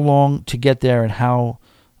 how long to get there and how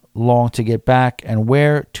long to get back, and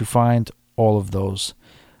where to find all of those.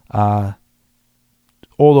 All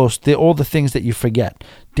the things that you forget.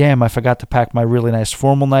 Damn, I forgot to pack my really nice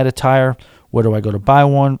formal night attire. Where do I go to buy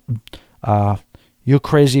one? You're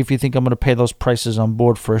crazy if you think I'm going to pay those prices on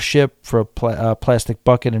board for a ship, for a plastic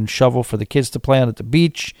bucket and shovel for the kids to play on at the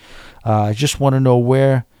beach. I just want to know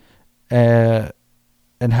where and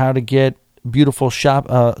how to get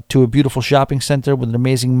to a beautiful shopping center with an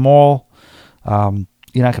amazing mall.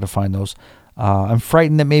 You're not going to find those. I'm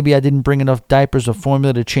frightened that maybe I didn't bring enough diapers or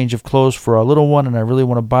formula to change of clothes for our little one, and I really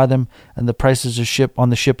want to buy them, and the prices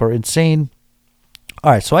on the ship are insane.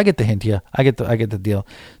 All right, so I get the hint here. I get the deal.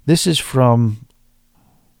 This is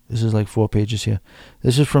like 4 pages here.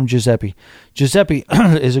 This is from Giuseppe. Giuseppe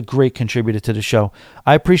is a great contributor to the show.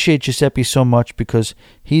 I appreciate Giuseppe so much because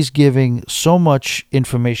he's giving so much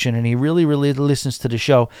information and he really, really listens to the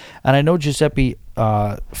show. And I know Giuseppe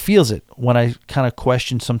feels it when I kind of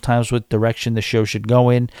question sometimes what direction the show should go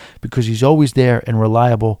in, because he's always there and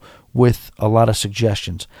reliable with a lot of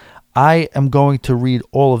suggestions. I am going to read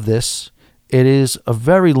all of this. It is a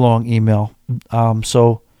very long email,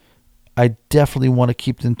 so I definitely want to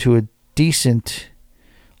keep them to a decent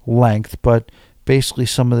length, but basically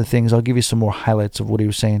some of the things, I'll give you some more highlights of what he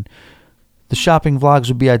was saying. The shopping vlogs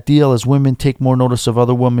would be ideal as women take more notice of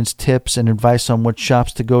other women's tips and advice on what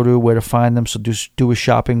shops to go to, where to find them. So do a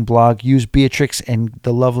shopping blog. Use Beatrix and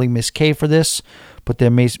the lovely Miss K for this, but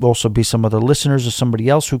there may also be some other listeners or somebody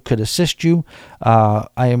else who could assist you.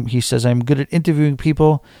 He says, I'm good at interviewing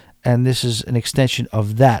people, and this is an extension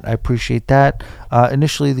of that. I appreciate that.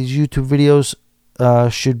 Initially, these YouTube videos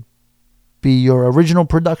should be your original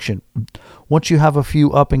production. Once you have a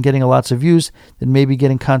few up and getting lots of views, then maybe get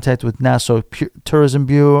in contact with Nassau Tourism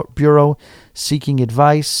Bureau seeking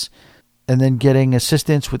advice, and then getting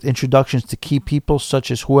assistance with introductions to key people such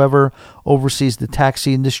as whoever oversees the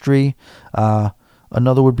taxi industry.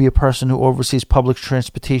 Another would be a person who oversees public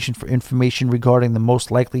transportation for information regarding the most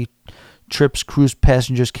likely trips cruise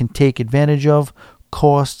passengers can take advantage of,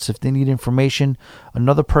 costs if they need information.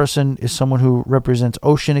 Another person is someone who represents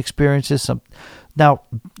ocean experiences. Now,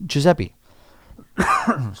 Giuseppe,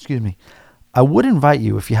 excuse me, I would invite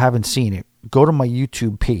you, if you haven't seen it, go to my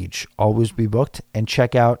YouTube page, Always Be Booked, and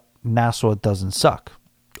check out Nassau Doesn't Suck,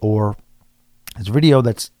 or it's a video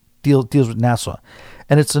that deals with Nassau,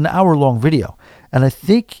 and it's an hour-long video, and I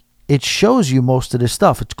think it shows you most of this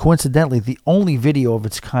stuff. It's coincidentally the only video of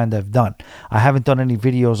its kind I've done. I haven't done any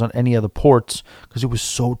videos on any other ports because it was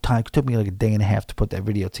so time. It took me like a day and a half to put that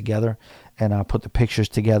video together and put the pictures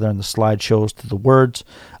together and the slideshows to the words.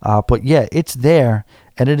 But yeah, it's there,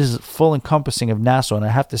 and it is full encompassing of Nassau. And I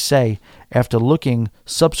have to say, after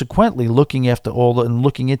subsequently looking into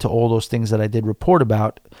all those things that I did report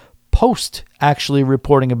about, post actually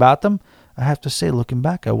reporting about them, I have to say, looking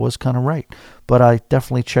back, I was kind of right. But I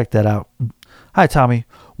definitely checked that out. Hi, Tommy.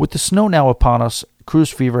 With the snow now upon us, cruise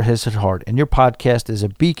fever has hit hard, and your podcast is a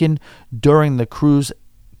beacon during the cruise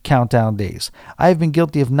countdown days. I have been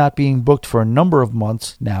guilty of not being booked for a number of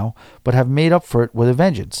months now, but have made up for it with a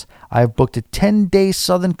vengeance. I have booked a 10-day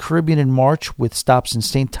Southern Caribbean in March with stops in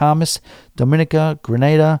St. Thomas, Dominica,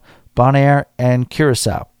 Grenada, Bonaire, and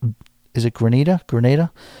Curacao. Is it Grenada?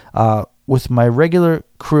 With my regular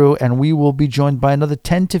crew, and we will be joined by another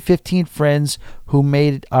 10 to 15 friends who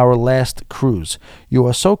made our last cruise. You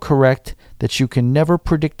are so correct that you can never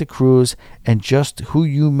predict the cruise and just who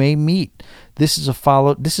you may meet. This is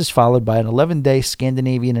followed by an 11-day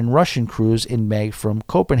Scandinavian and Russian cruise in May from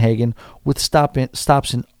Copenhagen with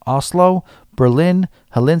stops in Oslo, Berlin,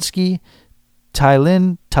 Helsinki,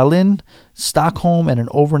 Tallinn, Stockholm, and an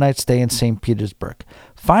overnight stay in St. Petersburg.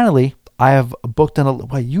 Finally, I have booked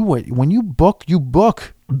when you book, you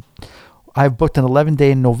book. I've booked an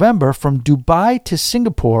 11-day in November from Dubai to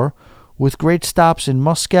Singapore with great stops in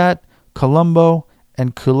Muscat, Colombo,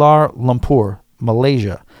 and Kuala Lumpur,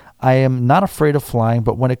 Malaysia. I am not afraid of flying,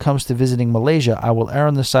 but when it comes to visiting Malaysia, I will err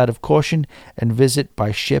on the side of caution and visit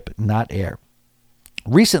by ship, not air.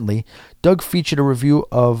 Recently, Doug featured a review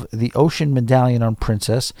of the Ocean Medallion on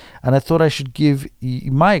Princess, and I thought I should give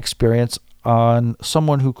my experience on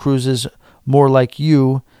someone who cruises more like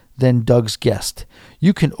you than Doug's guest.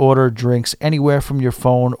 You can order drinks anywhere from your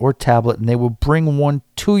phone or tablet, and they will bring one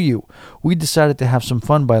to you. We decided to have some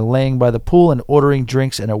fun by laying by the pool and ordering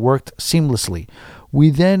drinks, and it worked seamlessly. We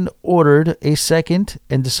then ordered a second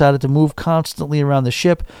and decided to move constantly around the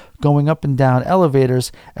ship, going up and down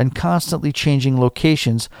elevators and constantly changing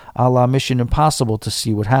locations a la Mission Impossible to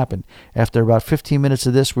see what happened. After about 15 minutes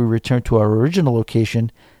of this, we returned to our original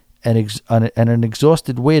location, and an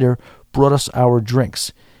exhausted waiter brought us our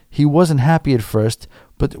drinks. He wasn't happy at first,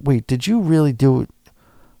 but wait, did you really do it?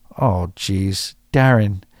 Oh, geez.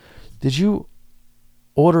 Darren, did you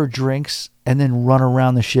order drinks and then run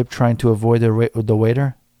around the ship trying to avoid the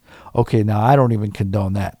waiter? Okay, now I don't even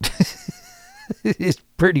condone that. It's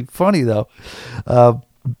pretty funny, though.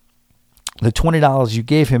 The $20 you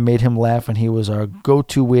gave him made him laugh, and he was our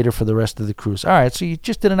go-to waiter for the rest of the cruise. All right, so you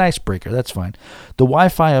just did an icebreaker. That's fine. The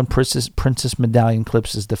Wi-Fi on Princess Medallion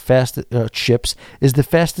clips is the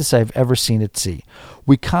fastest I've ever seen at sea.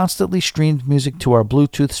 We constantly streamed music to our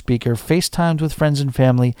Bluetooth speaker, FaceTimed with friends and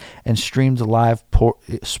family, and streamed live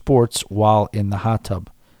sports while in the hot tub.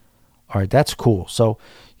 All right, that's cool. So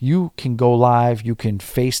you can go live, you can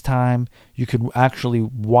FaceTime, you can actually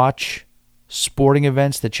watch sporting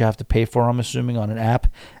events that you have to pay for, I'm assuming, on an app,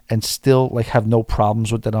 and still have no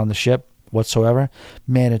problems with it on the ship whatsoever.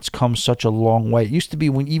 Man, it's come such a long way. It used to be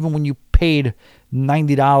when you paid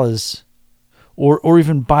 $90 or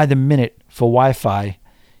even by the minute for Wi-Fi,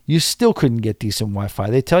 you still couldn't get decent Wi-Fi.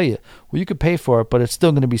 They tell you, well, you could pay for it, but it's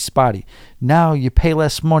still going to be spotty. Now you pay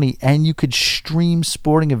less money and you could stream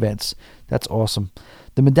sporting events. That's awesome.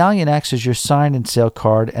 The medallion acts as your sign and sail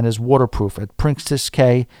card and is waterproof. At Princess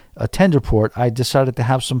K, a tender port, I decided to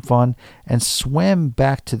have some fun and swam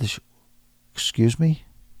back to the... Excuse me?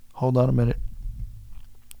 Hold on a minute.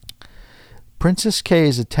 Princess K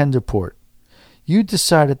is a tender port. You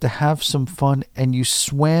decided to have some fun and you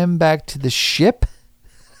swam back to the ship?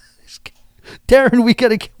 Darren,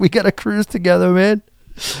 we gotta cruise together, man.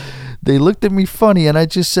 They looked at me funny and I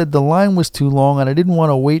just said the line was too long and I didn't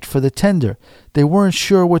want to wait for the tender. They weren't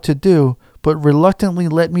sure what to do, but reluctantly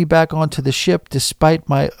let me back onto the ship despite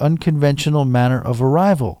my unconventional manner of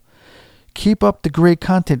arrival. Keep up the great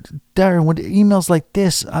content. Darren, with emails like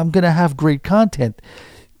this, I'm going to have great content.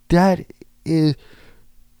 That is...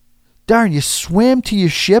 Darren, you swam to your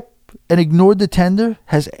ship and ignored the tender?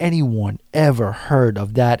 Has anyone ever heard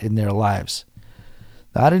of that in their lives?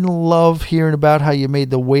 I didn't love hearing about how you made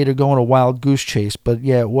the waiter go on a wild goose chase, but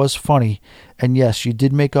yeah, it was funny. And yes, you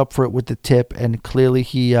did make up for it with the tip, and clearly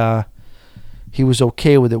he was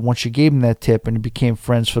okay with it once you gave him that tip, and he became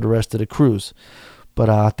friends for the rest of the cruise.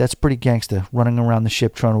 But that's pretty gangster, running around the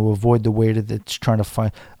ship trying to avoid the waiter that's trying to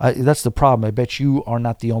find... that's the problem. I bet you are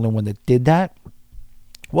not the only one that did that.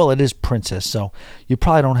 Well, it is Princess, so you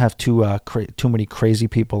probably don't have too many crazy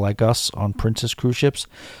people like us on Princess cruise ships.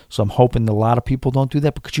 So I'm hoping a lot of people don't do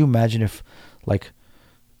that. But could you imagine if, like,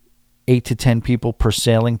 8 to 10 people per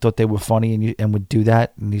sailing thought they were funny and would do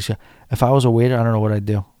that? And if I was a waiter, I don't know what I'd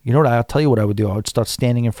do. You know what? I'll tell you what I would do. I would start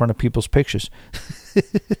standing in front of people's pictures.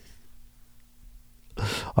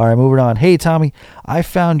 All right, moving on. Hey, Tommy, I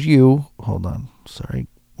found you. Hold on. Sorry,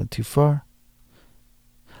 went too far.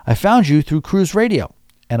 I found you through Cruise Radio.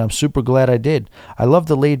 And I'm super glad I did. I love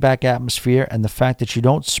the laid-back atmosphere and the fact that you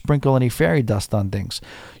don't sprinkle any fairy dust on things.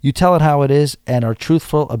 You tell it how it is and are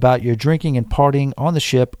truthful about your drinking and partying on the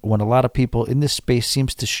ship when a lot of people in this space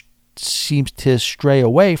seems to stray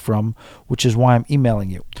away from, which is why I'm emailing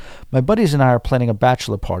you. My buddies and I are planning a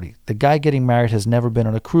bachelor party. The guy getting married has never been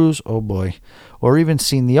on a cruise, oh boy, or even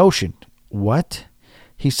seen the ocean. What?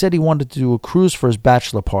 He said he wanted to do a cruise for his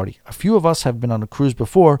bachelor party. A few of us have been on a cruise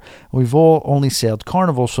before, and we've all only sailed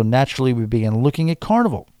Carnival, so naturally we began looking at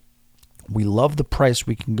Carnival. We love the price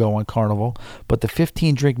we can go on Carnival, but the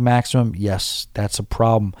 15-drink maximum, yes, that's a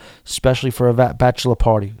problem, especially for a bachelor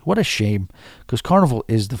party. What a shame, because Carnival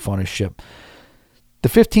is the funnest ship. The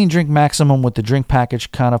 15-drink maximum with the drink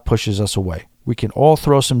package kind of pushes us away. We can all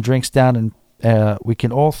throw some drinks down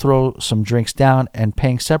and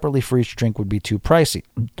paying separately for each drink would be too pricey.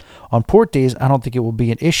 On port days, I don't think it will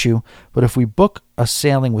be an issue, but if we book a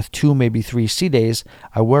sailing with 2, maybe 3 sea days,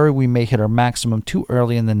 I worry we may hit our maximum too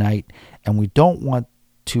early in the night, and we don't want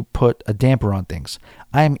to put a damper on things.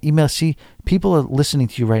 I am see, people are listening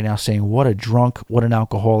to you right now saying, what a drunk, what an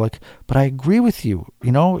alcoholic, but I agree with you.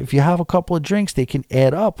 You know, if you have a couple of drinks, they can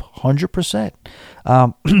add up 100%.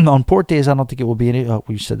 On port days, I don't think it will be any,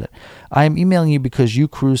 you said that. I am emailing you because you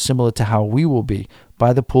cruise similar to how we will be,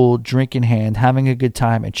 by the pool, drink in hand, having a good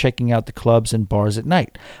time, and checking out the clubs and bars at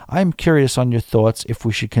night. I am curious on your thoughts if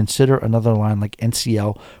we should consider another line like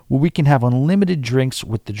NCL, where we can have unlimited drinks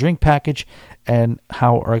with the drink package, and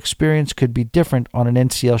how our experience could be different on an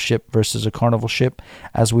NCL ship versus a Carnival ship,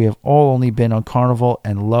 as we have all only been on Carnival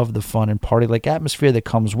and love the fun and party-like atmosphere that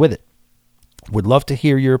comes with it. Would love to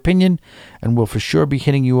hear your opinion, and we'll for sure be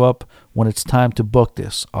hitting you up when it's time to book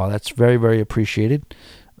this. Oh, that's very, very appreciated.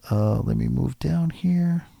 Let me move down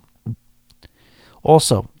here.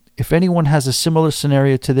 Also, if anyone has a similar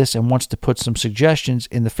scenario to this and wants to put some suggestions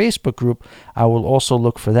in the Facebook group, I will also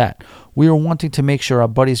look for that. We are wanting to make sure our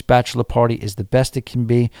buddy's bachelor party is the best it can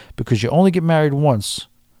be, because you only get married once.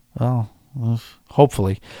 Well,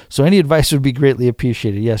 hopefully. So any advice would be greatly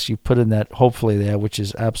appreciated. Yes, you put in that hopefully there, which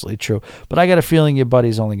is absolutely true. But I got a feeling your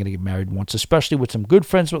buddy's only going to get married once, especially with some good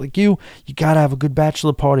friends like you. You got to have a good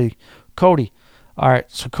bachelor party. Cody. All right,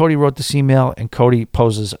 so Cody wrote this email, and Cody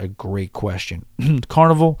poses a great question.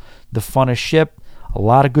 Carnival, the funnest ship, a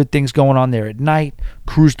lot of good things going on there at night.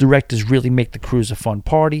 Cruise directors really make the cruise a fun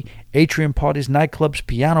party. Atrium parties, nightclubs,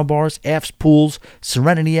 piano bars, afts, pools,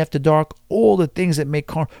 Serenity after dark, all the things that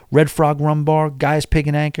make Red Frog Rum Bar, Guy's Pig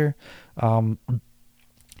and Anchor,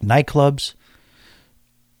 nightclubs,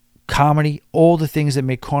 comedy, all the things that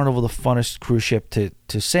make Carnival the funnest cruise ship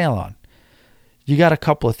to sail on. You got a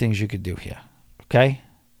couple of things you could do here. Okay.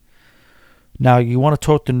 Now you want to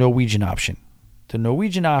talk the Norwegian option. The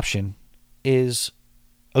Norwegian option is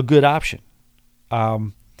a good option.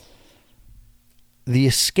 The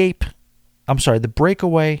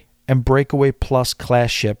Breakaway and Breakaway Plus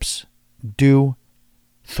class ships do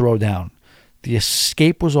throw down. The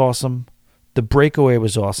Escape was awesome. The Breakaway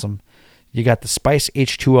was awesome. You got the Spice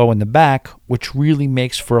H2O in the back, which really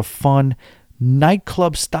makes for a fun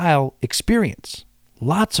nightclub style experience.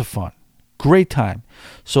 Lots of fun. Great time.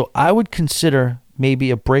 So I would consider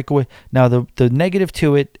maybe a breakaway. Now, the negative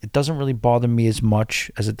to it, it doesn't really bother me as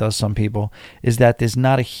much as it does some people, is that there's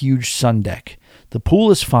not a huge sun deck. The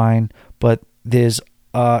pool is fine, but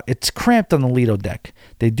it's cramped on the Lido deck.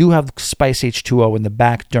 They do have Spice H2O in the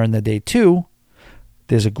back during the day too.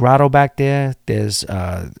 There's a grotto back there. It's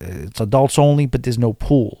adults only, but there's no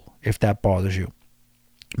pool if that bothers you.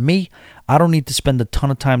 Me, I don't need to spend a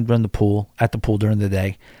ton of time at the pool during the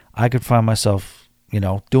day. I could find myself,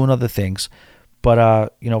 doing other things.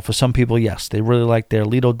 But, for some people, yes, they really like their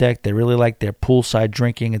Lido deck. They really like their poolside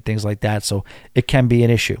drinking and things like that. So it can be an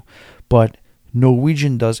issue. But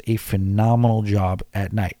Norwegian does a phenomenal job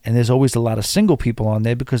at night. And there's always a lot of single people on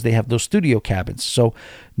there because they have those studio cabins. So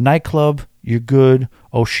nightclub, you're good.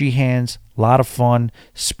 O'Sheehan's, a lot of fun.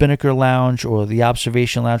 Spinnaker Lounge or the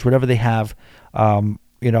Observation Lounge, whatever they have,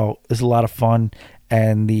 is a lot of fun.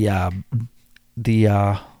 And the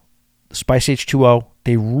Spice H2O,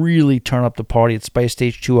 they really turn up the party at Spice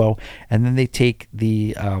H2O. And then they take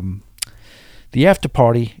the after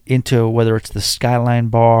party into whether it's the Skyline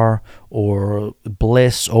Bar or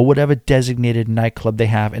Bliss or whatever designated nightclub they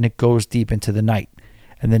have, and it goes deep into the night.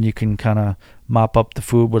 And then you can kind of mop up the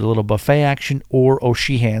food with a little buffet action or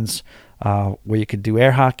O'Sheehan's, where you could do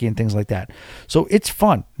air hockey and things like that. So it's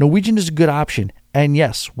fun. Norwegian is a good option. And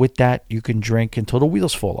yes, with that, you can drink until the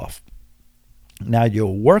wheels fall off. Now,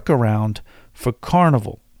 your workaround for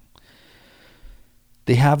Carnival,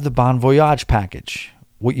 they have the Bon Voyage package.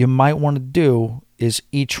 What you might want to do is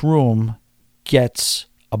each room gets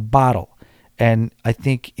a bottle. And I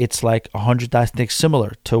think it's like $100. I think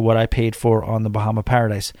similar to what I paid for on the Bahama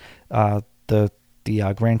Paradise, the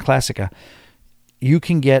Grand Classica. You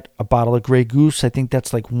can get a bottle of Grey Goose. I think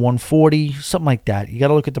that's like $140, something like that. You got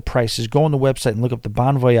to look at the prices. Go on the website and look up the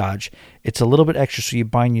Bon Voyage. It's a little bit extra, so you're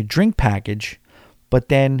buying your drink package. But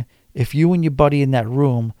then if you and your buddy in that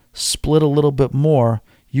room split a little bit more,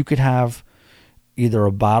 you could have either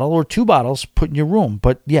a bottle or 2 bottles put in your room.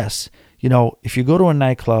 But yes, if you go to a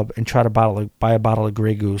nightclub and try to buy a bottle of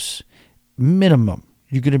Grey Goose, minimum,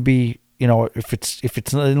 you're going to be, if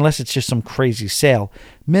it's unless it's just some crazy sale,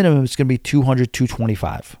 minimum it's going to be $200,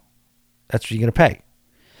 $225. That's what you're going to pay.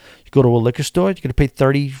 You go to a liquor store, you're going to pay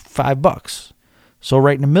 $35. So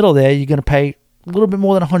right in the middle there, you're going to pay a little bit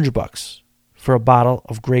more than $100 for a bottle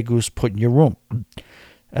of Grey Goose put in your room.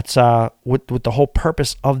 That's what the whole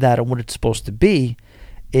purpose of that and what it's supposed to be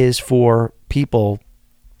is for people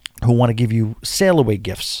who want to give you sail away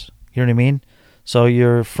gifts. You know what I mean? So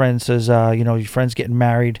your friend says, your friend's getting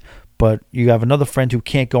married, but you have another friend who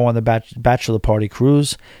can't go on the bachelor party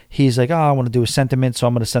cruise. He's like, I want to do a sentiment, so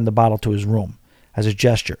I'm going to send the bottle to his room as a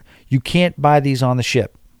gesture. You can't buy these on the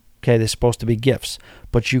ship. Okay, they're supposed to be gifts,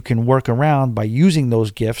 but you can work around by using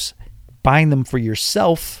those gifts, buying them for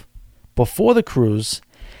yourself before the cruise,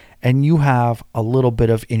 and you have a little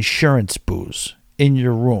bit of insurance booze in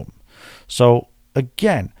your room. So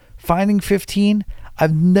again, finding 15,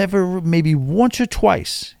 I've never, maybe once or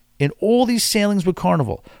twice in all these sailings with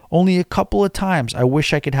Carnival, only a couple of times I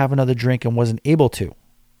wish I could have another drink and wasn't able to.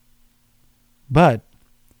 But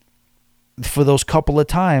for those couple of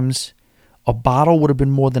times, a bottle would have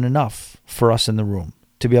been more than enough for us in the room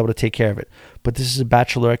to be able to take care of it. But this is a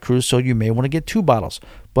bachelorette cruise, so you may want to get 2 bottles.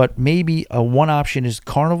 But maybe one option is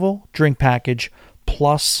Carnival drink package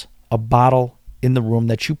plus a bottle in the room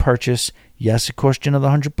that you purchase. Yes, it costs you another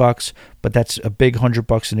 $100, but that's a big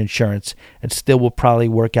 $100 in insurance, and still will probably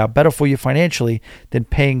work out better for you financially than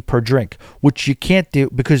paying per drink, which you can't do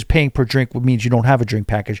because paying per drink means you don't have a drink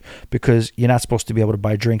package because you're not supposed to be able to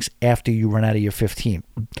buy drinks after you run out of your 15.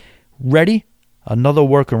 Ready? Another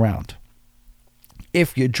workaround.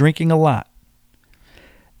 If you're drinking a lot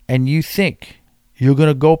and you think you're going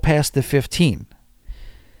to go past the 15,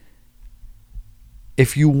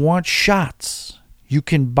 if you want shots, you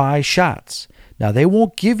can buy shots. Now, they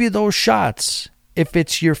won't give you those shots if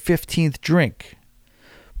it's your 15th drink.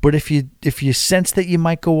 But if you sense that you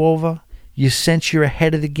might go over, you sense you're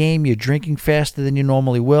ahead of the game, you're drinking faster than you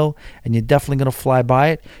normally will, and you're definitely going to fly by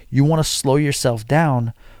it, you want to slow yourself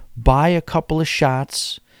down, buy a couple of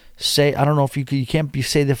shots. Say, I don't know if you can't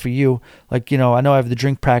say that for you. Like, I know I have the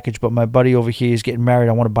drink package, but my buddy over here is getting married.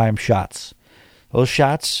 I want to buy him shots. Those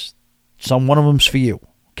shots, one of them's for you.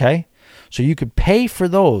 Okay? So you could pay for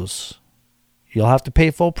those. You'll have to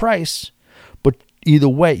pay full price. But either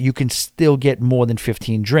way, you can still get more than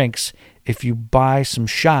 15 drinks if you buy some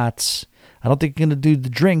shots. I don't think you're going to do the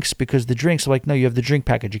drinks because the drinks are like, no, you have the drink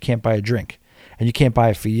package. You can't buy a drink. And you can't buy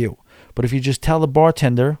it for you. But if you just tell the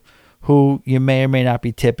bartender, who you may or may not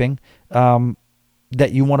be tipping,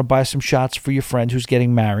 that you want to buy some shots for your friend who's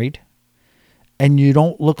getting married, and you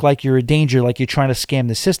don't look like you're a danger, like you're trying to scam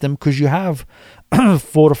the system, because you have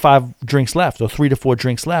 4 to 5 drinks left or 3 to 4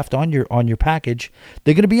 drinks left on your package,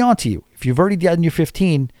 they're going to be on to you. If you've already gotten your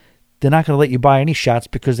 15, they're not going to let you buy any shots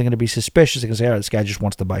because they're going to be suspicious. They're going to say, "Oh, this guy just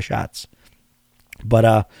wants to buy shots."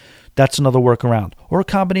 But that's another workaround, or a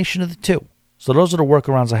combination of the two. So those are the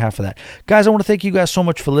workarounds I have for that. Guys, I want to thank you guys so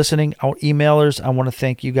much for listening. Our emailers, I want to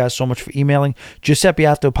thank you guys so much for emailing. Giuseppe, I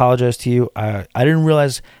have to apologize to you. I didn't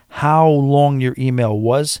realize how long your email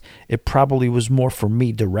was. It probably was more for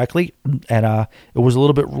me directly, and it was a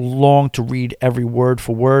little bit long to read every word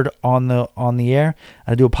for word on the air.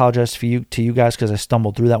 I do apologize to you guys because I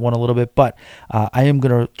stumbled through that one a little bit, but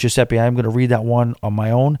Giuseppe, I am gonna read that one on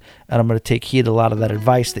my own, and I'm gonna take heed a lot of that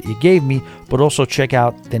advice that you gave me, but also check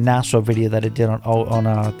out the Nassau video that I did on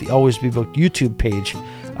the Always Be Booked YouTube page.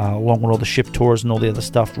 Along with all the ship tours and all the other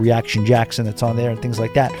stuff, Reaction Jackson that's on there and things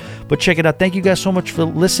like that. But check it out. Thank you guys so much for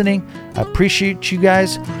listening. I appreciate you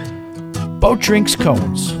guys. Boat Drinks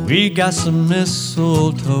Cones. We got some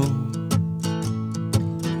mistletoe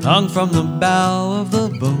hung from the bow of the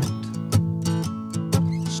boat.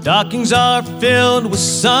 Stockings are filled with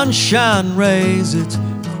sunshine rays. It's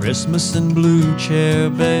Christmas in Blue Chair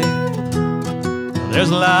Bay. There's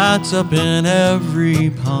lights up in every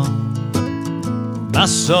palm. My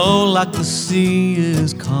soul like the sea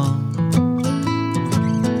is calm.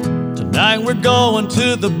 Tonight we're going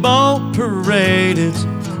to the boat parade. It's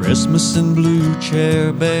Christmas in Blue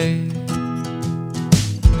Chair Bay.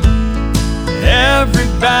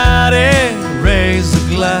 Everybody raise a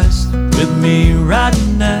glass with me right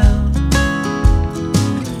now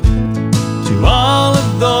to all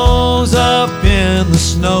of those up in the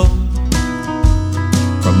snow,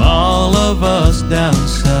 from all of us down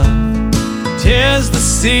south. 'Tis the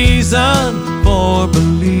season for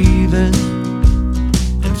believing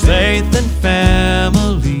in faith and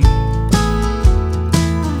family.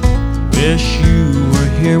 Wish you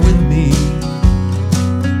were here with me.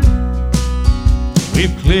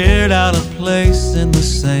 We've cleared out a place in the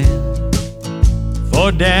sand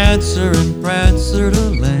for Dancer and Prancer to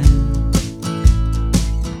land.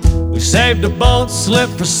 We saved a boat slip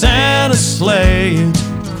for Santa's sleigh. It's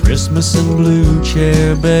Christmas in Blue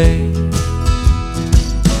Chair Bay.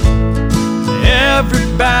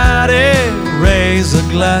 Everybody raise a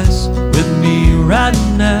glass with me right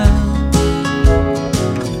now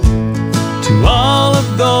to all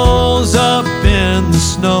of those up in the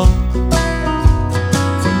snow,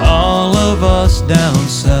 from all of us down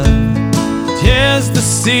south. 'Tis the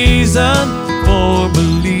season for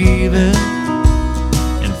believing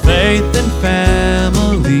in faith and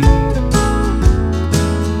family.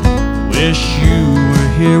 Wish you were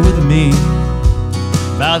here with me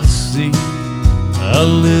by the sea, a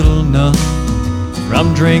little numb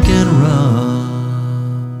from drinking rum.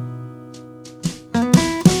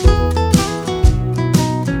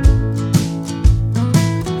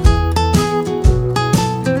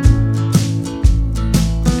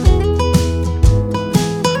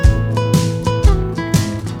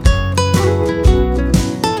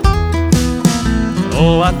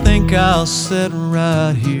 Oh, I think I'll sit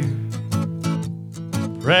right here,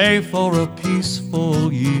 pray for a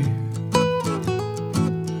peaceful year.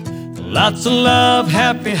 Lots of love,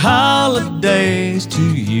 happy holidays to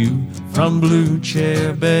you from Blue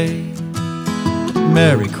Chair Bay.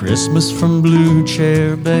 Merry Christmas from Blue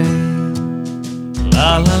Chair Bay.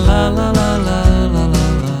 La la la la la la la la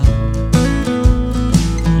la.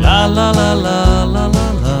 La la la la la la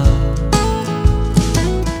la.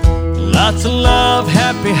 Lots of love,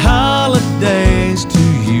 happy holidays to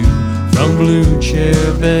you from Blue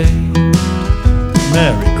Chair Bay.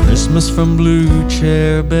 Merry Christmas from Blue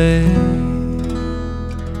Chair Bay.